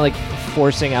 It's kind of like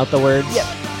forcing out the words. Yep.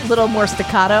 A little more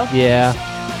staccato. Yeah.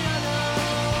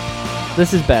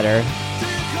 This is better.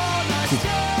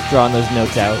 drawing those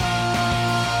notes out.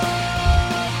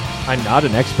 I'm not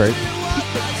an expert.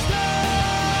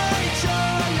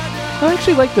 I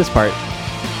actually like this part.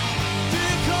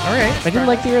 All right. I didn't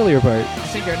like the earlier part. I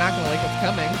think you're not going to like what's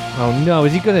coming. Oh no,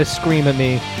 is he going to scream at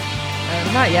me?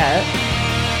 Not yet.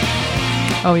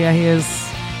 Oh yeah, he is.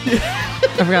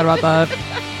 I forgot about that.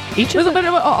 Each of But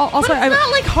also, But it's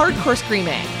not like hardcore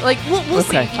screaming. Like we'll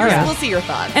Okay, see. all right. We'll see your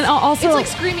thoughts. and also, it's like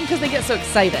screaming because they get so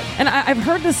excited. and I've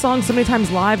heard this song so many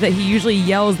times live that he usually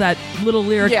yells that little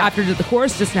lyric Yeah. after the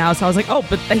chorus just now. So I was like, oh,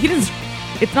 but he didn't.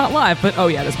 It's not live, but oh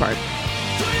yeah, this part.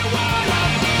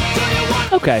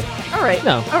 Okay. All right.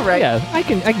 No. All right. Yeah, I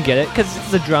can get it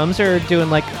because the drums are doing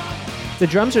like the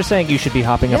drums are saying you should be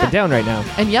hopping up Yeah. and down right now.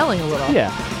 And yelling a little.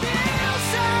 Yeah.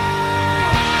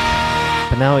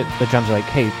 But now the drums are like,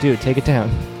 "Hey, dude, take it down."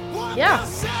 Yeah.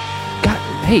 God,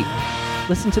 hey,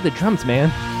 listen to the drums, man.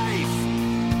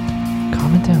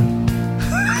 Calm it down.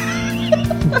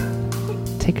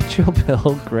 Take a chill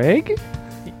pill, Greg.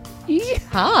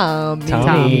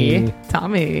 Tommy.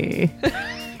 Tommy.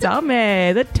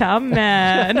 Tommy, the Tom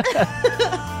Man.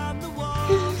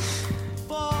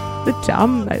 The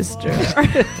Tom Meister.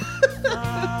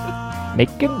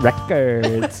 Making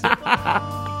records.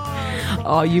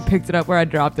 Oh, you picked it up where I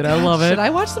dropped it. I love it. Should I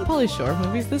watch some Pauly Shore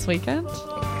movies this weekend?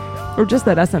 Or just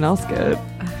that SNL skit.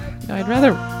 No, I'd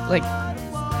rather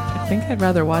I think I'd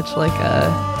rather watch like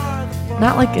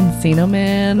not like Encino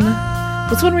Man.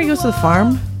 What's the one where he goes to the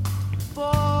farm?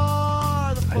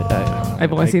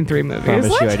 I've only seen 3 movies.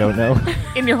 Promise you, I don't know.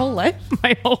 In your whole life?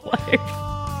 My whole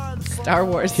life. Star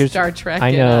Wars, Here's- Star Trek, I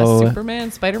and, know.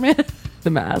 Superman, Spider-Man. The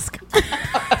Mask.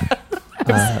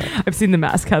 I've seen The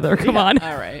Mask, Heather. Come on.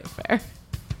 All right, fair.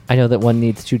 I know that one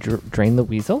needs to drain the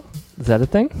weasel. Is that a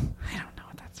thing? I don't know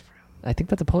what that's from. I think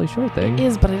that's a Pauly Shore thing. It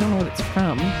is, but I don't know what it's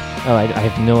from. Oh, I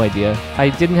have no idea. I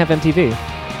didn't have MTV.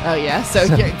 Oh yeah, so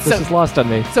This is lost on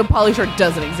me. so PaulyOre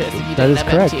doesn't exist if you That didn't is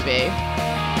have correct. MTV.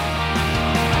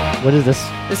 What is this?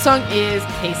 This song is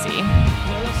Casey.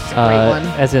 It's a great one.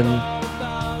 As in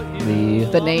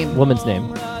the name. woman's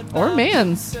name. Or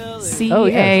man's.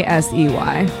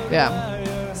 C-A-S-E-Y.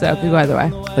 Yeah. So, could go either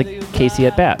way. Like Casey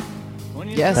at bat.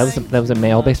 Yes. That was a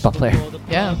male baseball player.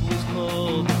 yeah.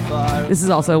 This is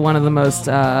also one of the most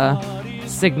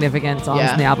significant songs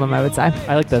Yeah. in the album, I would say.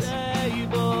 I like this.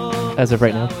 As of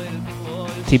right now.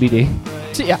 TBD.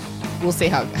 So, yeah. We'll see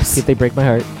how it goes. See if they break my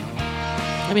heart.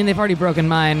 I mean, they've already broken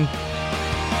mine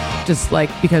just like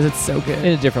because it's so good.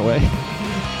 In a different way.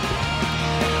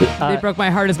 They broke my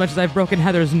heart as much as I've broken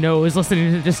Heather's nose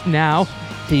listening to just now.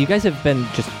 You guys have been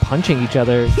just punching each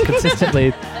other consistently.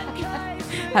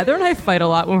 Heather and I fight a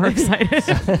lot when we're excited.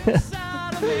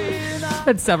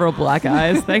 Had several black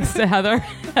eyes thanks to Heather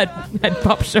at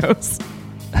pop shows.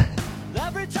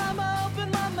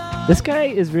 This guy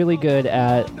is really good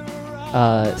at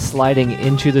sliding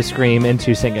into the scream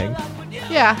into singing.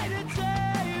 Yeah.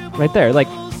 Right there. Like,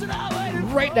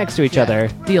 right next to each other.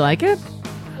 Do you like it?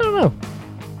 I don't know.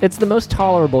 It's the most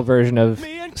tolerable version of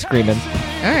screaming.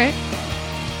 All right.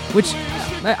 Which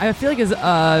I feel like is,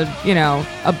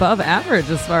 above average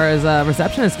as far as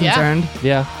reception is Yeah. concerned.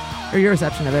 Yeah. Or your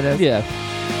reception of it is. Yeah.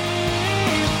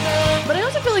 But I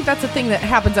also feel like that's a thing that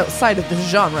happens outside of this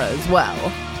genre as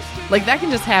well. Like that can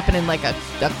just happen in like a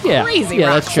Yeah. crazy Yeah,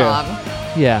 rock that's true. song.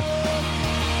 Yeah.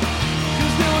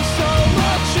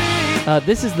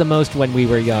 This is the most When We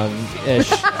Were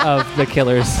Young-ish of the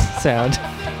Killers sound.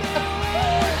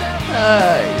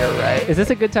 You're right. Is this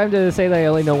a good time to say that I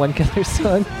only know one Killers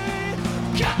song?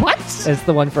 What? It's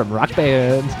the one from Rock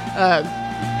Band.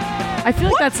 I feel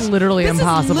like that's literally This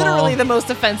impossible. is literally the most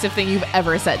offensive thing you've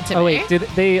ever said to Oh me. wait, did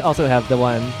they also have the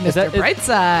one? Mr.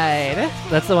 Brightside.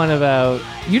 That's the one about.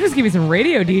 You just give me some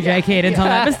radio DJ cadence on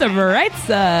that, Mr.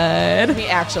 Brightside. Me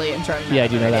actually introing that Yeah, I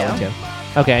do on know the that radio.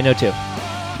 one too. Okay, I know two.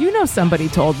 You know somebody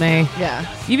told me. Yeah.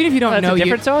 Even if you don't That's know a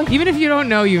different song? Even if you don't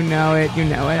know, you know it. You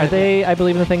know it. Are they? I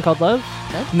Believe in a Thing Called Love.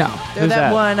 No. They're Who's that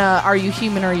that? one, Are You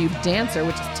Human, Are You Dancer,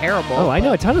 which is terrible. Oh, I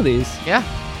know a ton of these. Yeah.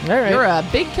 All right. You're a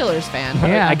big Killers fan.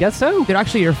 Yeah. I guess so. They're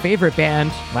actually your favorite band.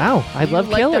 Wow, I You love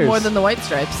like Killers them more than the White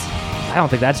Stripes. I don't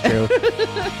think that's true.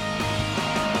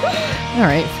 All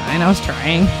right, fine. I was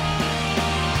trying.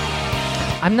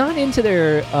 I'm not into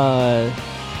their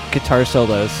guitar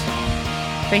solos.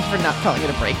 Thank you for not calling it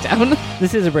a breakdown.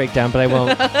 This is a breakdown, but I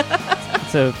won't.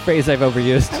 It's a phrase I've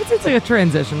overused. I would say it's like a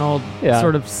transitional Yeah.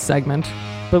 sort of segment.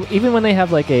 But even when they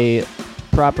have like a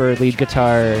proper lead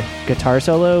guitar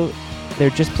solo, they're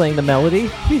just playing the melody.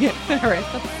 All right.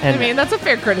 I And- mean, that's a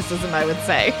fair criticism, I would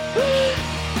say.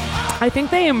 I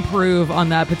think they improve on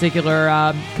that particular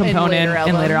component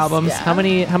in later albums. Yeah. How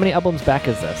many albums back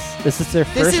is this? This is their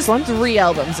This first is one? 3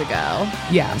 albums ago.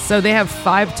 Yeah, so they have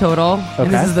 5 total.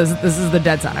 And Okay. this is the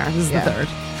Dead Center. This is Yeah. the 3rd.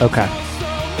 Okay.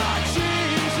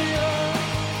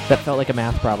 That felt like a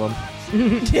math problem.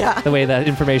 Yeah. The way that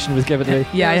information was given to me.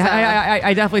 Yeah, There's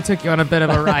I definitely took you on a bit of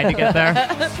a ride to get there.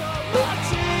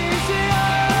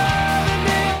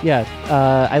 Yeah,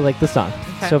 I like the song.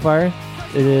 Okay. So far,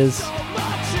 it is...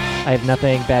 I have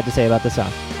nothing bad to say about the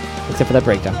song, except for that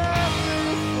breakdown.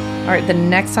 All right, the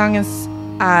next song is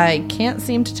I Can't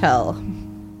Seem to Tell.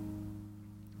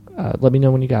 Let me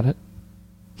know when you got it.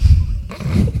 I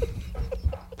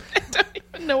don't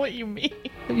even know what you mean.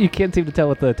 You can't seem to tell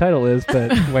what the title is,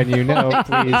 but when you know,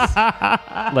 please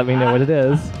let me know what it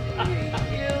is.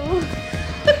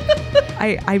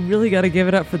 I really got to give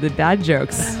it up for the dad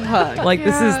jokes. Like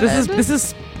this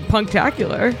is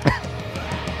punktacular.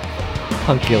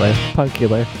 Punkular.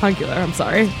 Punkular, I'm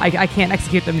sorry. I can't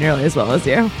execute them nearly as well as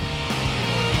you.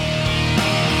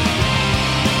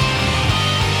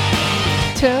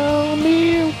 Tell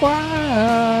me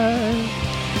why.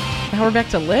 Now we're back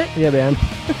to Lit. Yeah, man.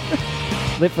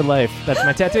 Lit for life. That's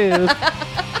my tattoo.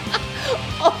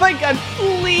 Oh my god,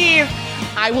 please.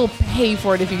 I will pay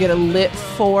for it if you get a Lit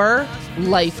for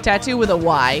Life tattoo with a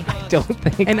Y. I don't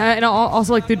think. And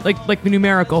also like the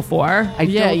numerical 4. I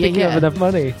don't think you have enough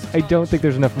money. I don't think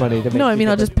there's enough money to make. No, I mean,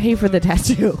 people I'll just pay for the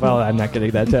tattoo. Well, I'm not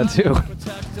getting that tattoo.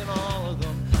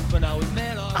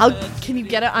 Can you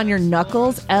get it on your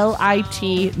knuckles?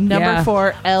 LIT number Yeah.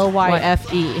 4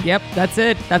 LYFE. Yep, that's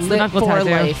it. That's the Lit knuckle for tattoo.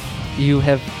 life. You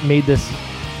have made this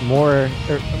more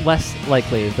or less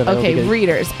likely that I will Okay, be getting-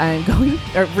 readers. I'm going.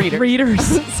 Or readers. Readers.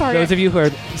 Sorry. Those of you who are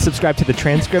subscribed to the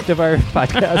transcript of our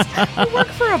podcast, I work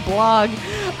for a blog.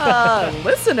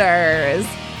 Listeners,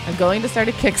 I'm going to start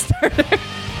a Kickstarter.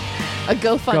 A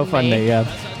GoFundMe. yeah.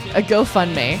 A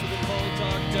GoFundMe.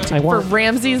 I For want.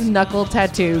 Ramsey's knuckle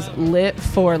tattoos lit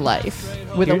for life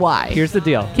with a Y. Here's the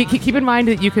deal. Keep in mind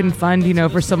that you can fund,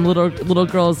 for some little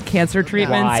girls' cancer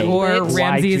treatments Why? or Why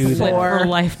Ramsey's do Lit that? for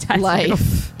Life tattoo.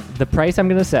 Life. The price I'm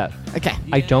going to set. Okay.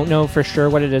 I don't know for sure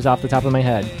what it is off the top of my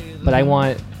head, but I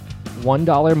want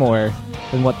 $1 more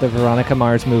than what the Veronica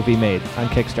Mars movie made on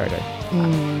Kickstarter. I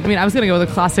mean, I was gonna go with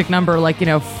a classic number like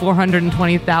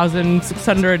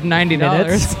 $420,690.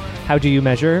 Minutes. How do you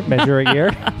measure? Measure a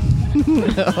year?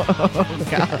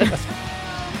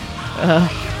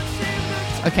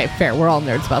 Okay, fair. We're all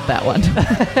nerds about that one.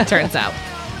 Turns out.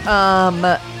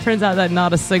 Turns out that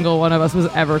not a single one of us was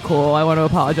ever cool. I want to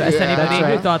apologize to Yeah. anybody That's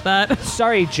who right. thought that.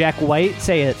 Sorry, Jack White.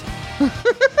 Say it.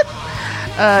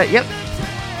 Yep.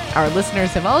 Our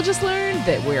listeners have all just learned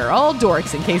that we're all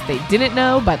dorks in case they didn't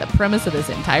know by the premise of this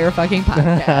entire fucking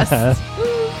podcast.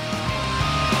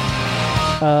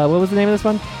 What was the name of this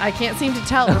one? I can't seem to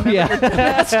tell. Remember Yeah. the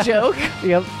best joke?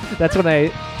 Yep. That's when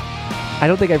I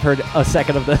don't think I've heard a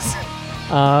second of this.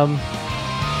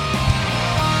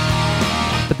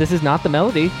 But this is not the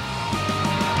melody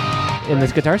in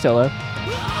this guitar solo.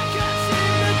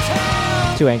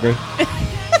 Too angry.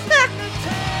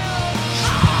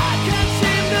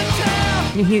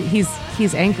 I mean,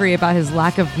 he's angry about his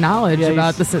lack of knowledge Yeah,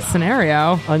 about he's- this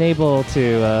scenario. Unable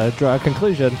to draw a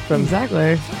conclusion from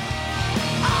Exactly.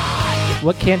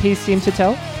 what can't he seem to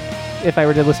tell? If I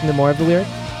were to listen to more of the lyric.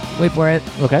 Wait for it.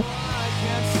 Okay.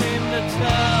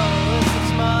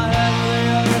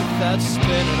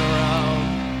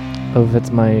 Oh, if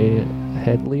it's my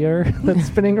headlier that's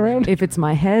spinning around? If it's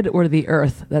my head or the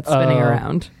earth that's spinning Oh.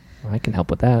 around. I can help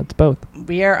with that. It's both.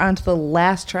 We are on to the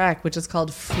last track, which is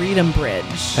called Freedom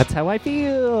Bridge. That's how I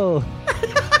feel.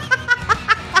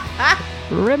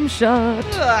 Rim shot.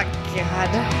 Oh, God.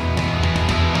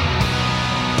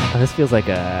 Oh, this feels like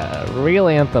a real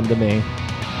anthem to me.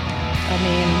 I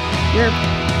mean, you're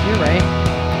right.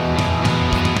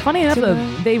 Funny enough, though,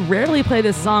 they rarely play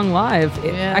this song live.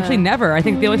 Actually, never. I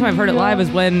think the only time I've heard it live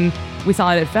is when we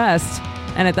saw it at Fest.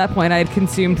 And at that point, I had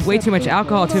consumed way too much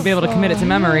alcohol to be able to commit it to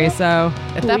memory. So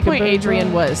At that point,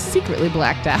 Adrian was secretly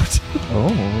blacked out. Oh.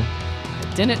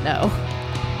 Didn't know.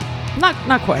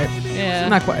 not quite. Yeah.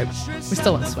 Not quite. We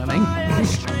still went swimming.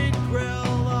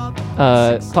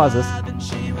 Pause this.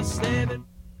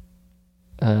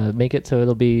 Make it so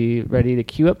it'll be ready to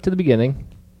queue up to the beginning.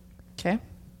 Okay.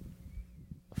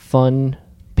 Fun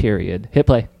period. Hit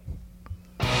play.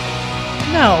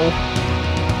 No.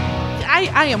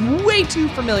 I am way too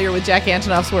familiar with Jack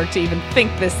Antonoff's work to even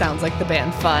think this sounds like the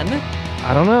band Fun.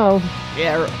 I don't know.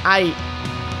 Yeah, I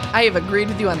have agreed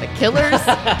with you on The Killers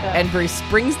and Bruce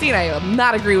Springsteen. I will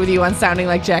not agree with you on sounding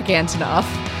like Jack Antonoff.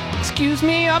 Excuse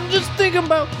me, I'm just thinking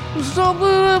about something.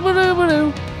 I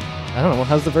don't know.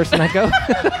 How's the verse in that go?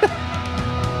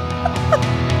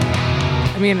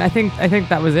 I mean, I think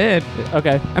that was it.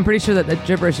 Okay. I'm pretty sure that the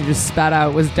gibberish you just spat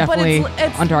out was definitely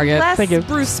it's on target. Less Thank you.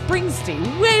 Bruce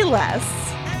Springsteen, way less.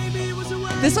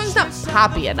 This song's not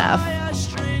poppy enough.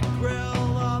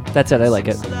 That's it. I like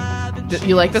it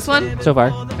You like this one? so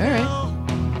far. All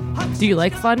right. Do you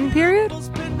like Fun Period?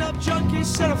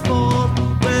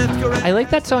 I like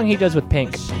that song he does with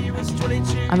Pink.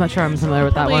 I'm not sure I'm familiar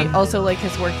with that Probably one. also like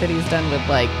his work that he's done with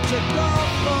like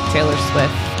Taylor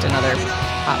Swift and other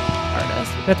pop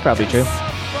artists. That's probably true.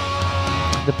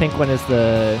 The Pink one is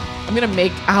the... I'm gonna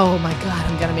make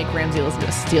Ramsey listen to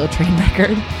a Steel Train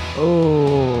record.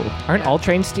 Oh. Aren't all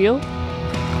trains steel?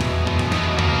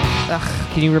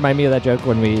 Ugh. Can you remind me of that joke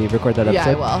when we record that Yeah, I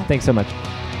episode? will. Thanks so much.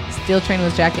 Steel Train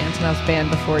was Jack Antonoff's band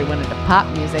before he went into pop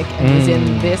music and was in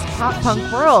this pop punk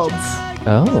world.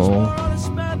 Oh.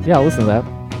 Yeah, I'll listen to that.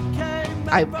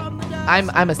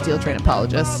 I'm a Steel Train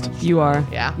apologist. You are.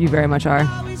 Yeah. You very much are.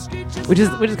 Which is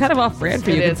kind of off brand for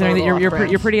you, It is considering a that little you're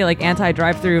off-brand. you're pretty like anti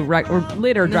drive-through or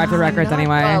later drive-through records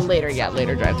anyway. Later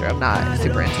drive-through. I'm not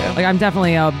super into. Like I'm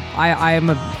definitely I am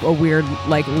a weird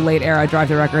like late era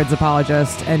drive-through records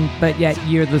apologist, but yet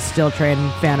you're the Steel Train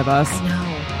fan of us. I know.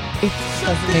 It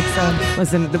doesn't make sense.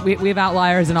 Listen, we have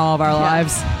outliers in all of our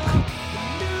lives.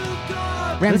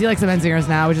 Ramsey likes the Menzingers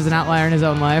now, which is an outlier in his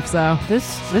own life. So This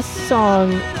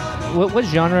song... What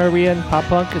genre are we in? Pop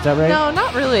punk? Is that right? No,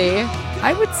 not really.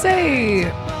 I would say,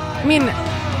 I mean,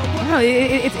 I don't know,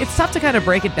 it's tough to kind of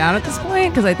break it down at this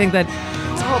point because I think that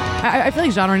I feel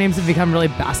like genre names have become really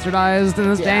bastardized in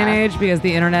this day and age because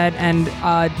the internet and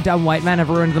dumb white men have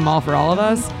ruined them all for all of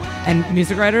us and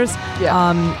music writers. Yeah.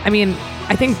 I mean,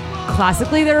 I think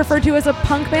classically they're referred to as a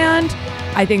punk band.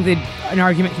 I think that an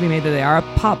argument can be made that they are a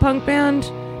pop punk band,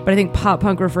 but I think pop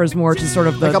punk refers more to sort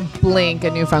of the... Like a Blink,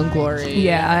 a Newfound Glory.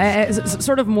 Yeah, it's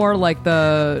sort of more like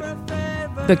the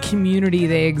community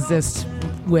they exist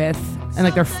with and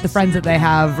like the friends that they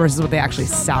have versus what they actually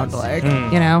sound like,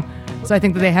 you know? So I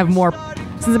think that they have more,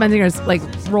 since the Menzingers like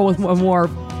roll with a more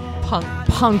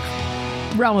punk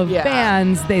realm of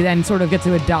bands, they then sort of get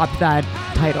to adopt that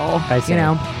title, I see. you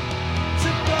know?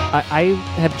 I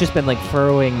have just been like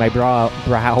furrowing my brow,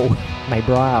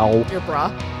 Your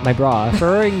bra?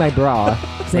 furrowing my brow.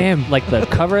 Same. Like the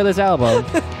cover of this album.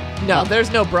 No,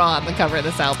 there's no bra on the cover of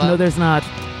this album. No, there's not.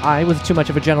 I was too much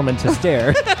of a gentleman to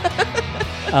stare.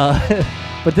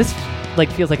 But this like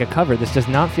feels like a cover. This does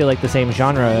not feel like the same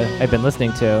genre I've been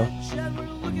listening to.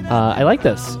 I like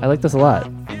this. I like this a lot.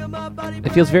 It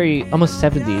feels very almost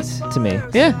 70s to me.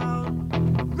 Yeah.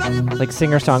 Like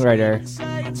singer-songwriter.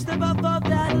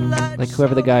 Like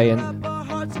whoever the guy in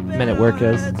Men at Work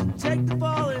is.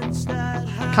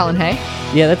 Colin Hay?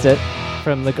 Yeah, that's it.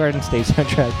 From the Garden State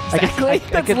soundtrack. Exactly.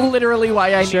 That's literally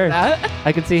why I Sure. knew that.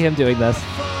 I could see him doing this.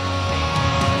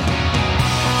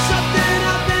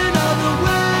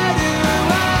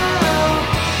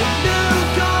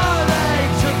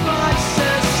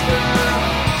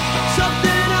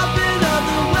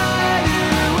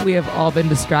 We have all been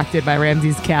distracted by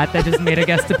Ramsey's cat that just made a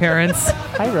guest appearance.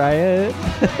 Hi, Riot.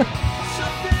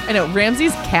 I know,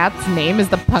 Ramsey's cat's name is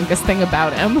the punkest thing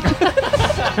about him.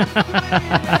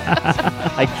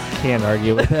 I can't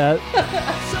argue with that.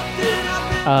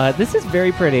 This is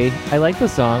very pretty. I like the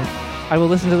song. I will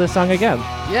listen to this song again.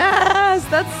 Yes,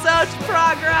 that's such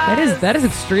progress. That is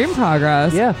extreme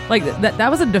progress. Yeah. Like that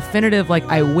was a definitive like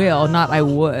I will, not I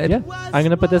would. Yeah. I'm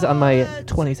going to put this on my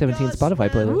 2017 Spotify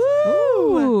playlist.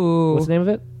 Ooh. What's the name of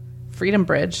it? Freedom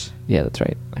Bridge. Yeah, that's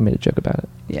right. I made a joke about it.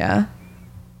 Yeah.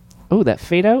 Oh, that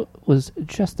fade out was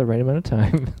just the right amount of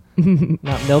time.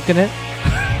 Not milking it.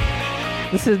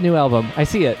 This is a new album. I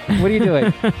see it. What are you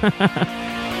doing?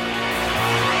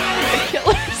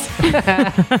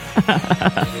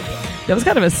 That was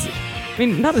kind of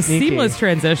not a Sneaky. seamless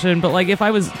transition, but like if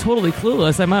I was totally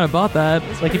clueless, I might have bought that.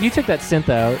 Like if you took that synth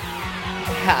out.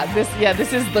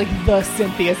 This is like the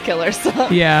Cynthia's Killer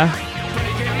song. Yeah.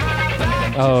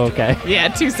 Oh, okay. Yeah,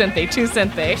 too synthy.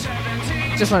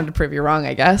 Just wanted to prove you wrong,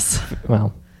 I guess.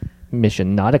 Well,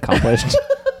 mission not accomplished.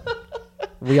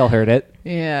 We all heard it.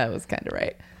 Yeah, it was kind of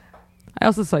right. I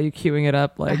also saw you queuing it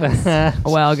up like a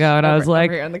while ago, and I was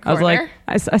like, over here in the I was like, corner.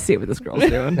 I see what this girl's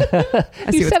doing. I see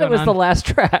You what's said it going was on. the last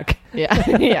track.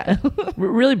 Yeah, yeah.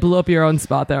 Really blew up your own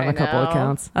spot there on I a couple know.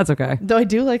 accounts. That's okay. Though I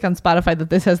do like on Spotify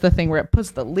that this has the thing where it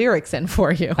puts the lyrics in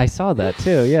for you. I saw that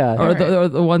too, yeah. Or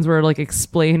the ones where like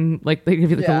explain, like they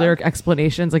give you like the Yeah. lyric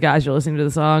explanations, like as you're listening to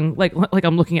the song, like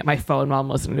I'm looking at my phone while I'm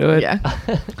listening to it. Yeah.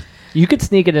 You could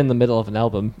sneak it in the middle of an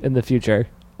album in the future.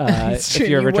 It's if true.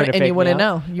 you ever You try to wouldn't- and fake you me wouldn't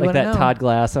out. know. You like wouldn't that know. Todd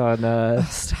Glass on.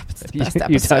 Stop! It's the You- best you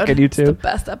episode. talk on It's the YouTube.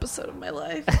 best episode of my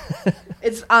life.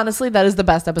 It's honestly that is the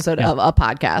best episode of a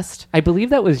podcast. I believe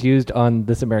that was used on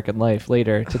This American Life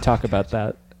later to talk about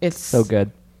that. It's So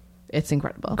good. It's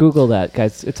incredible. Google that,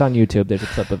 guys. It's on YouTube. There's a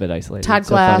clip of it isolated. Todd It's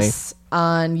so funny. Glass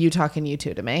on You Talking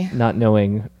U2 to me. Not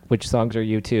knowing which songs are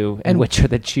U2 and And- which are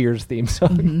the Cheers theme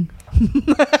song.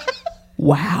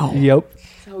 Wow. Yep.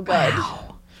 So good.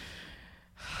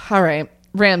 All right,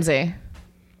 Ramsey.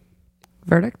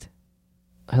 Verdict?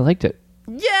 I liked it.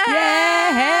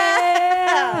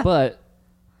 Yeah. But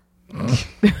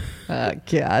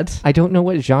God. I don't know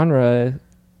what genre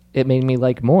it made me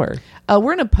like more.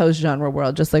 We're in a post-genre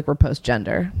world, just like we're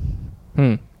post-gender.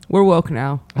 We're woke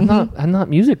now. I'm not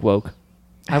music woke.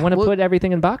 I want to Well- put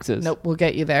everything in boxes. Nope, we'll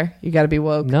get you there. You got to be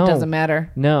woke. No. Doesn't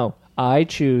matter. No. I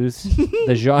choose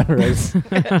the genres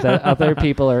that other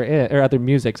people are in, or other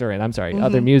musics are in. I'm sorry,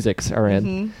 other musics are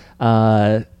in.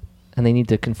 And they need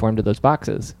to conform to those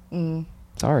boxes.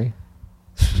 Sorry.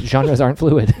 Genres aren't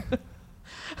fluid.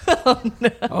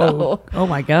 Oh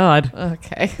my God.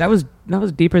 Okay. That was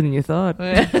deeper than you thought. All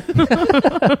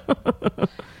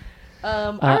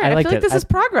right, I liked feel like it. this is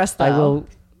progress, though. I will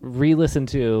re-listen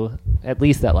to at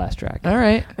least that last track. All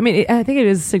right. I mean, I think it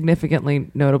is significantly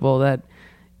notable that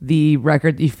the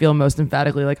record that you feel most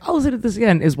emphatically like, I'll listen to this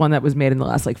again, is one that was made in the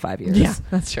last like 5 years. Yeah,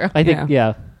 that's true. I think,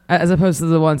 yeah. As opposed to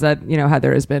the ones that,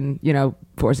 Heather has been,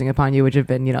 forcing upon you, which have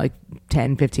been, like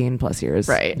 10, 15 plus years.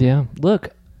 Right. Yeah. Look,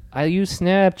 I use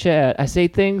Snapchat. I say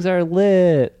things are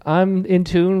lit. I'm in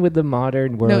tune with the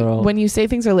modern world. No, when you say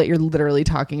things are lit, you're literally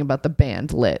talking about the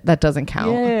band Lit. That doesn't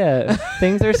count. Yeah,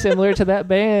 things are similar to that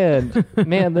band.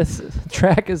 Man, this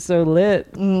track is so lit.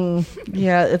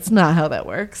 Yeah, it's not how that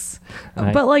works.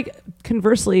 Right. But like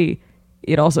conversely,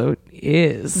 it also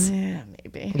is. Yeah,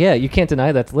 maybe. Yeah, you can't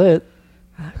deny that's lit.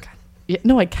 Oh, God. Yeah,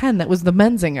 no, I can. That was the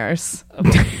Menzingers.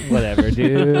 Whatever,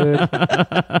 dude.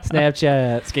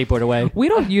 Snapchat, skateboard away. We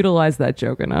don't utilize that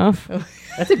joke enough.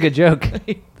 That's a good joke.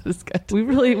 This guy. We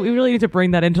really need to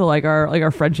bring that into like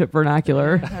our friendship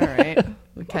vernacular. All right,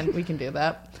 we can do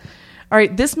that. All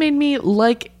right, this made me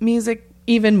like music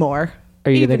even more.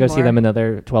 Are you Even going to go see more. them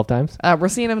another 12 times? We're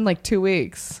seeing them in like 2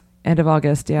 weeks. End of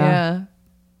August, yeah. Yeah. I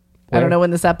Where? don't know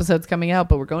when this episode's coming out,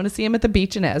 but we're going to see him at the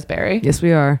beach in Asbury. Yes,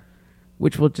 we are.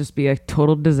 Which will just be a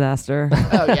total disaster.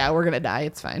 Oh yeah, we're gonna die.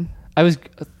 It's fine. I was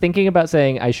thinking about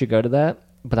saying I should go to that,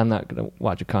 but I'm not going to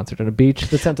watch a concert on a beach.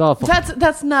 That sounds awful.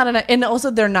 That's not an. And also,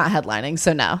 they're not headlining,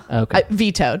 so no. Okay.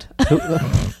 Vetoed.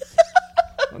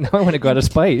 Now I want to go out of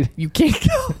spite. You can't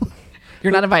go.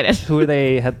 You're not invited. Who are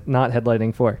they not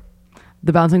headlining for?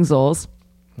 The Bouncing Souls,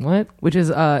 What? which is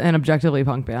an objectively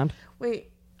punk band. Wait,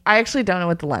 I actually don't know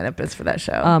what the lineup is for that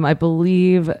show. I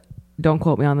believe, don't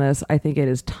quote me on this, I think it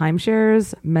is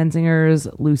Timeshares,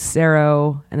 Menzingers,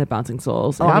 Lucero, and the Bouncing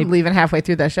Souls. oh, And I'm maybe- leaving halfway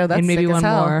through that show. That's and maybe sick as one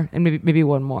hell. more. And maybe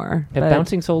one more. Have But-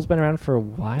 Bouncing Souls been around for a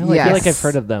while? I Yes. feel like I've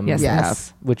heard of them. Yes, they Yes.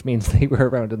 have. Which means they were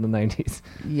around in the 90s.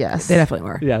 Yes, They definitely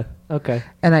were. Yeah. Okay.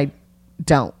 and I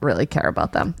don't really care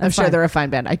about them. I'm That's sure fine. they're a fine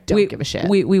band. I don't we, give a shit.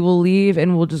 We will leave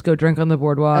and we'll just go drink on the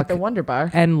boardwalk At the Wonder Bar.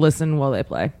 and listen while they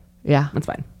play. Yeah, That's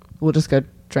fine. we'll just go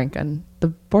drink on the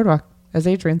boardwalk, as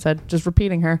Adrian said, just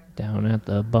repeating her. Down at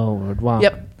the boardwalk.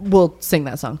 Yep, we'll sing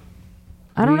that song.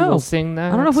 I don't We know. will sing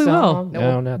that I don't know if we will. song No,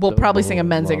 down we'll, at we'll the probably sing a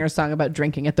boardwalk. Menzinger song about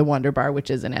drinking at the Wonder Bar,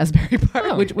 which is in Asbury Park.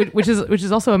 Oh. Which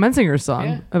is also a Menzinger song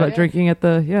Yeah. about Yeah. drinking at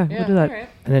the we'll do that.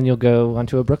 And then you'll go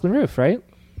onto a Brooklyn roof, right?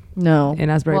 No, In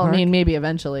Asbury well, Park? I mean, maybe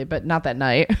eventually, but not that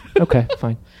night. Okay,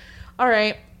 fine. All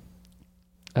right,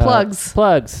 Plugs.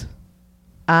 Plugs.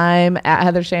 I'm at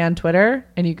Heather Shea on Twitter,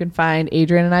 and you can find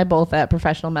Adrian and I both at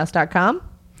professionalmess.com.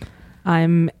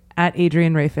 I'm at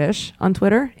Adrian Rayfish on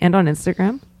Twitter and on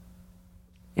Instagram.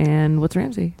 And what's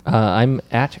Ramsey? I'm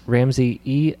at Ramsey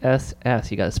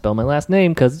ESS. You got to spell my last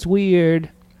name because it's weird.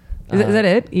 Is that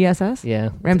it? ESS? Yeah.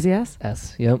 Ramsey S?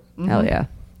 S. Yep. Hell yeah.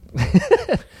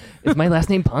 Is my last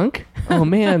name Punk? Oh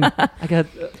man, I got.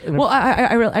 Well,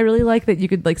 I really like that you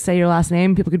could like say your last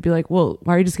name. People could be like, well,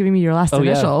 why are you just giving me your last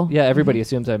initial? Yeah. Everybody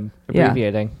assumes I'm Yeah.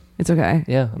 abbreviating. It's okay.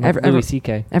 Yeah. I'm like Louis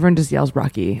C.K. Everyone just yells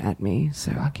Rocky at me.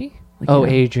 So Rocky. Like, Oh, you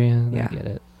know, Adrian. Yeah. I get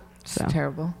it. So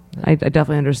Terrible. I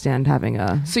definitely understand having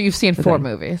a. So you've seen The 4 thing.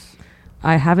 movies.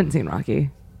 I haven't seen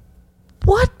Rocky.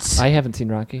 What? I haven't seen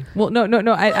Rocky. Well, no.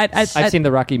 I've seen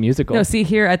the Rocky musical. No, see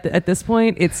here at this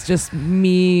point, it's just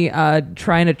me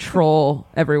trying to troll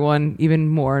everyone even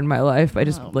more in my life by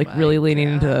just Oh like my really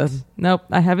leaning God. into. Nope,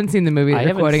 I haven't seen the movie that I you're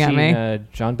haven't quoting seen at me.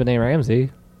 John Benet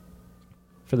Ramsey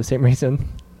for the same reason.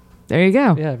 There you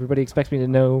go. Yeah, everybody expects me to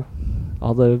know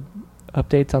all the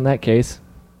updates on that case.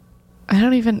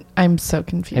 I'm so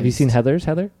confused. Have you seen Heathers,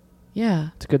 Heather? Yeah.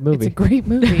 It's a good movie. It's a great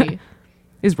movie.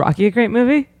 Is Rocky a great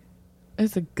movie?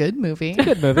 It's a good movie. It's a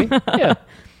good movie. Yeah.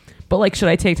 But like, should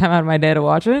I take time out of my day to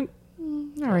watch it?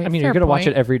 All right. I mean, you're going to watch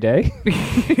it every day?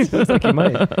 Looks like you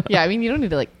might. Yeah, I mean, you don't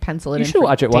need to like pencil it You in should for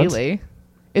watch it once. daily.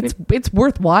 It's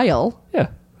worthwhile. Yeah.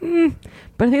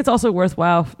 But I think it's also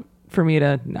worthwhile for me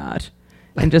to not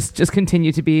and just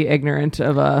continue to be ignorant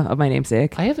of my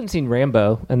namesake. I haven't seen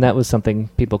Rambo, and that was something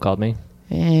people called me.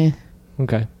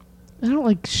 Okay. I don't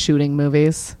like shooting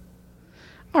movies.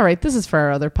 All right, this is for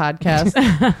our other podcast.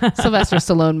 Sylvester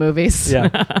Stallone movies. Yeah.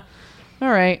 All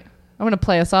right. I'm going to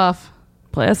play us off.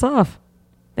 Play us off.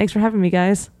 Thanks for having me,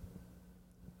 guys.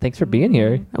 Thanks for being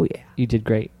here. Oh, yeah. You did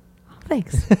great.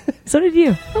 Thanks. So did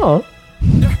you. Oh.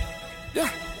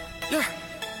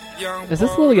 Is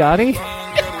this Lil Yachty?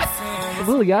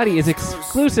 Lil Yachty is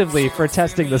exclusively for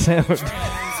testing the sound.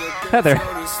 Heather.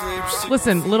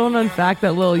 Listen, little known fact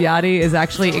that Lil Yachty is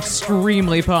actually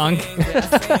extremely punk.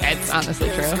 It's honestly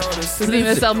true. The name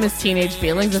of this album is Teenage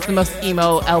Feelings. It's the most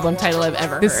emo album title I've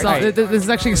ever This heard. this is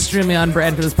actually extremely on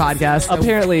brand for this podcast.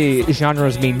 Apparently,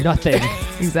 genres mean nothing.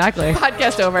 Exactly.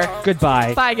 Podcast over.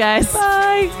 Goodbye. Bye, guys.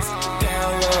 Bye.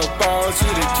 Down low, ball to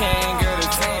the king,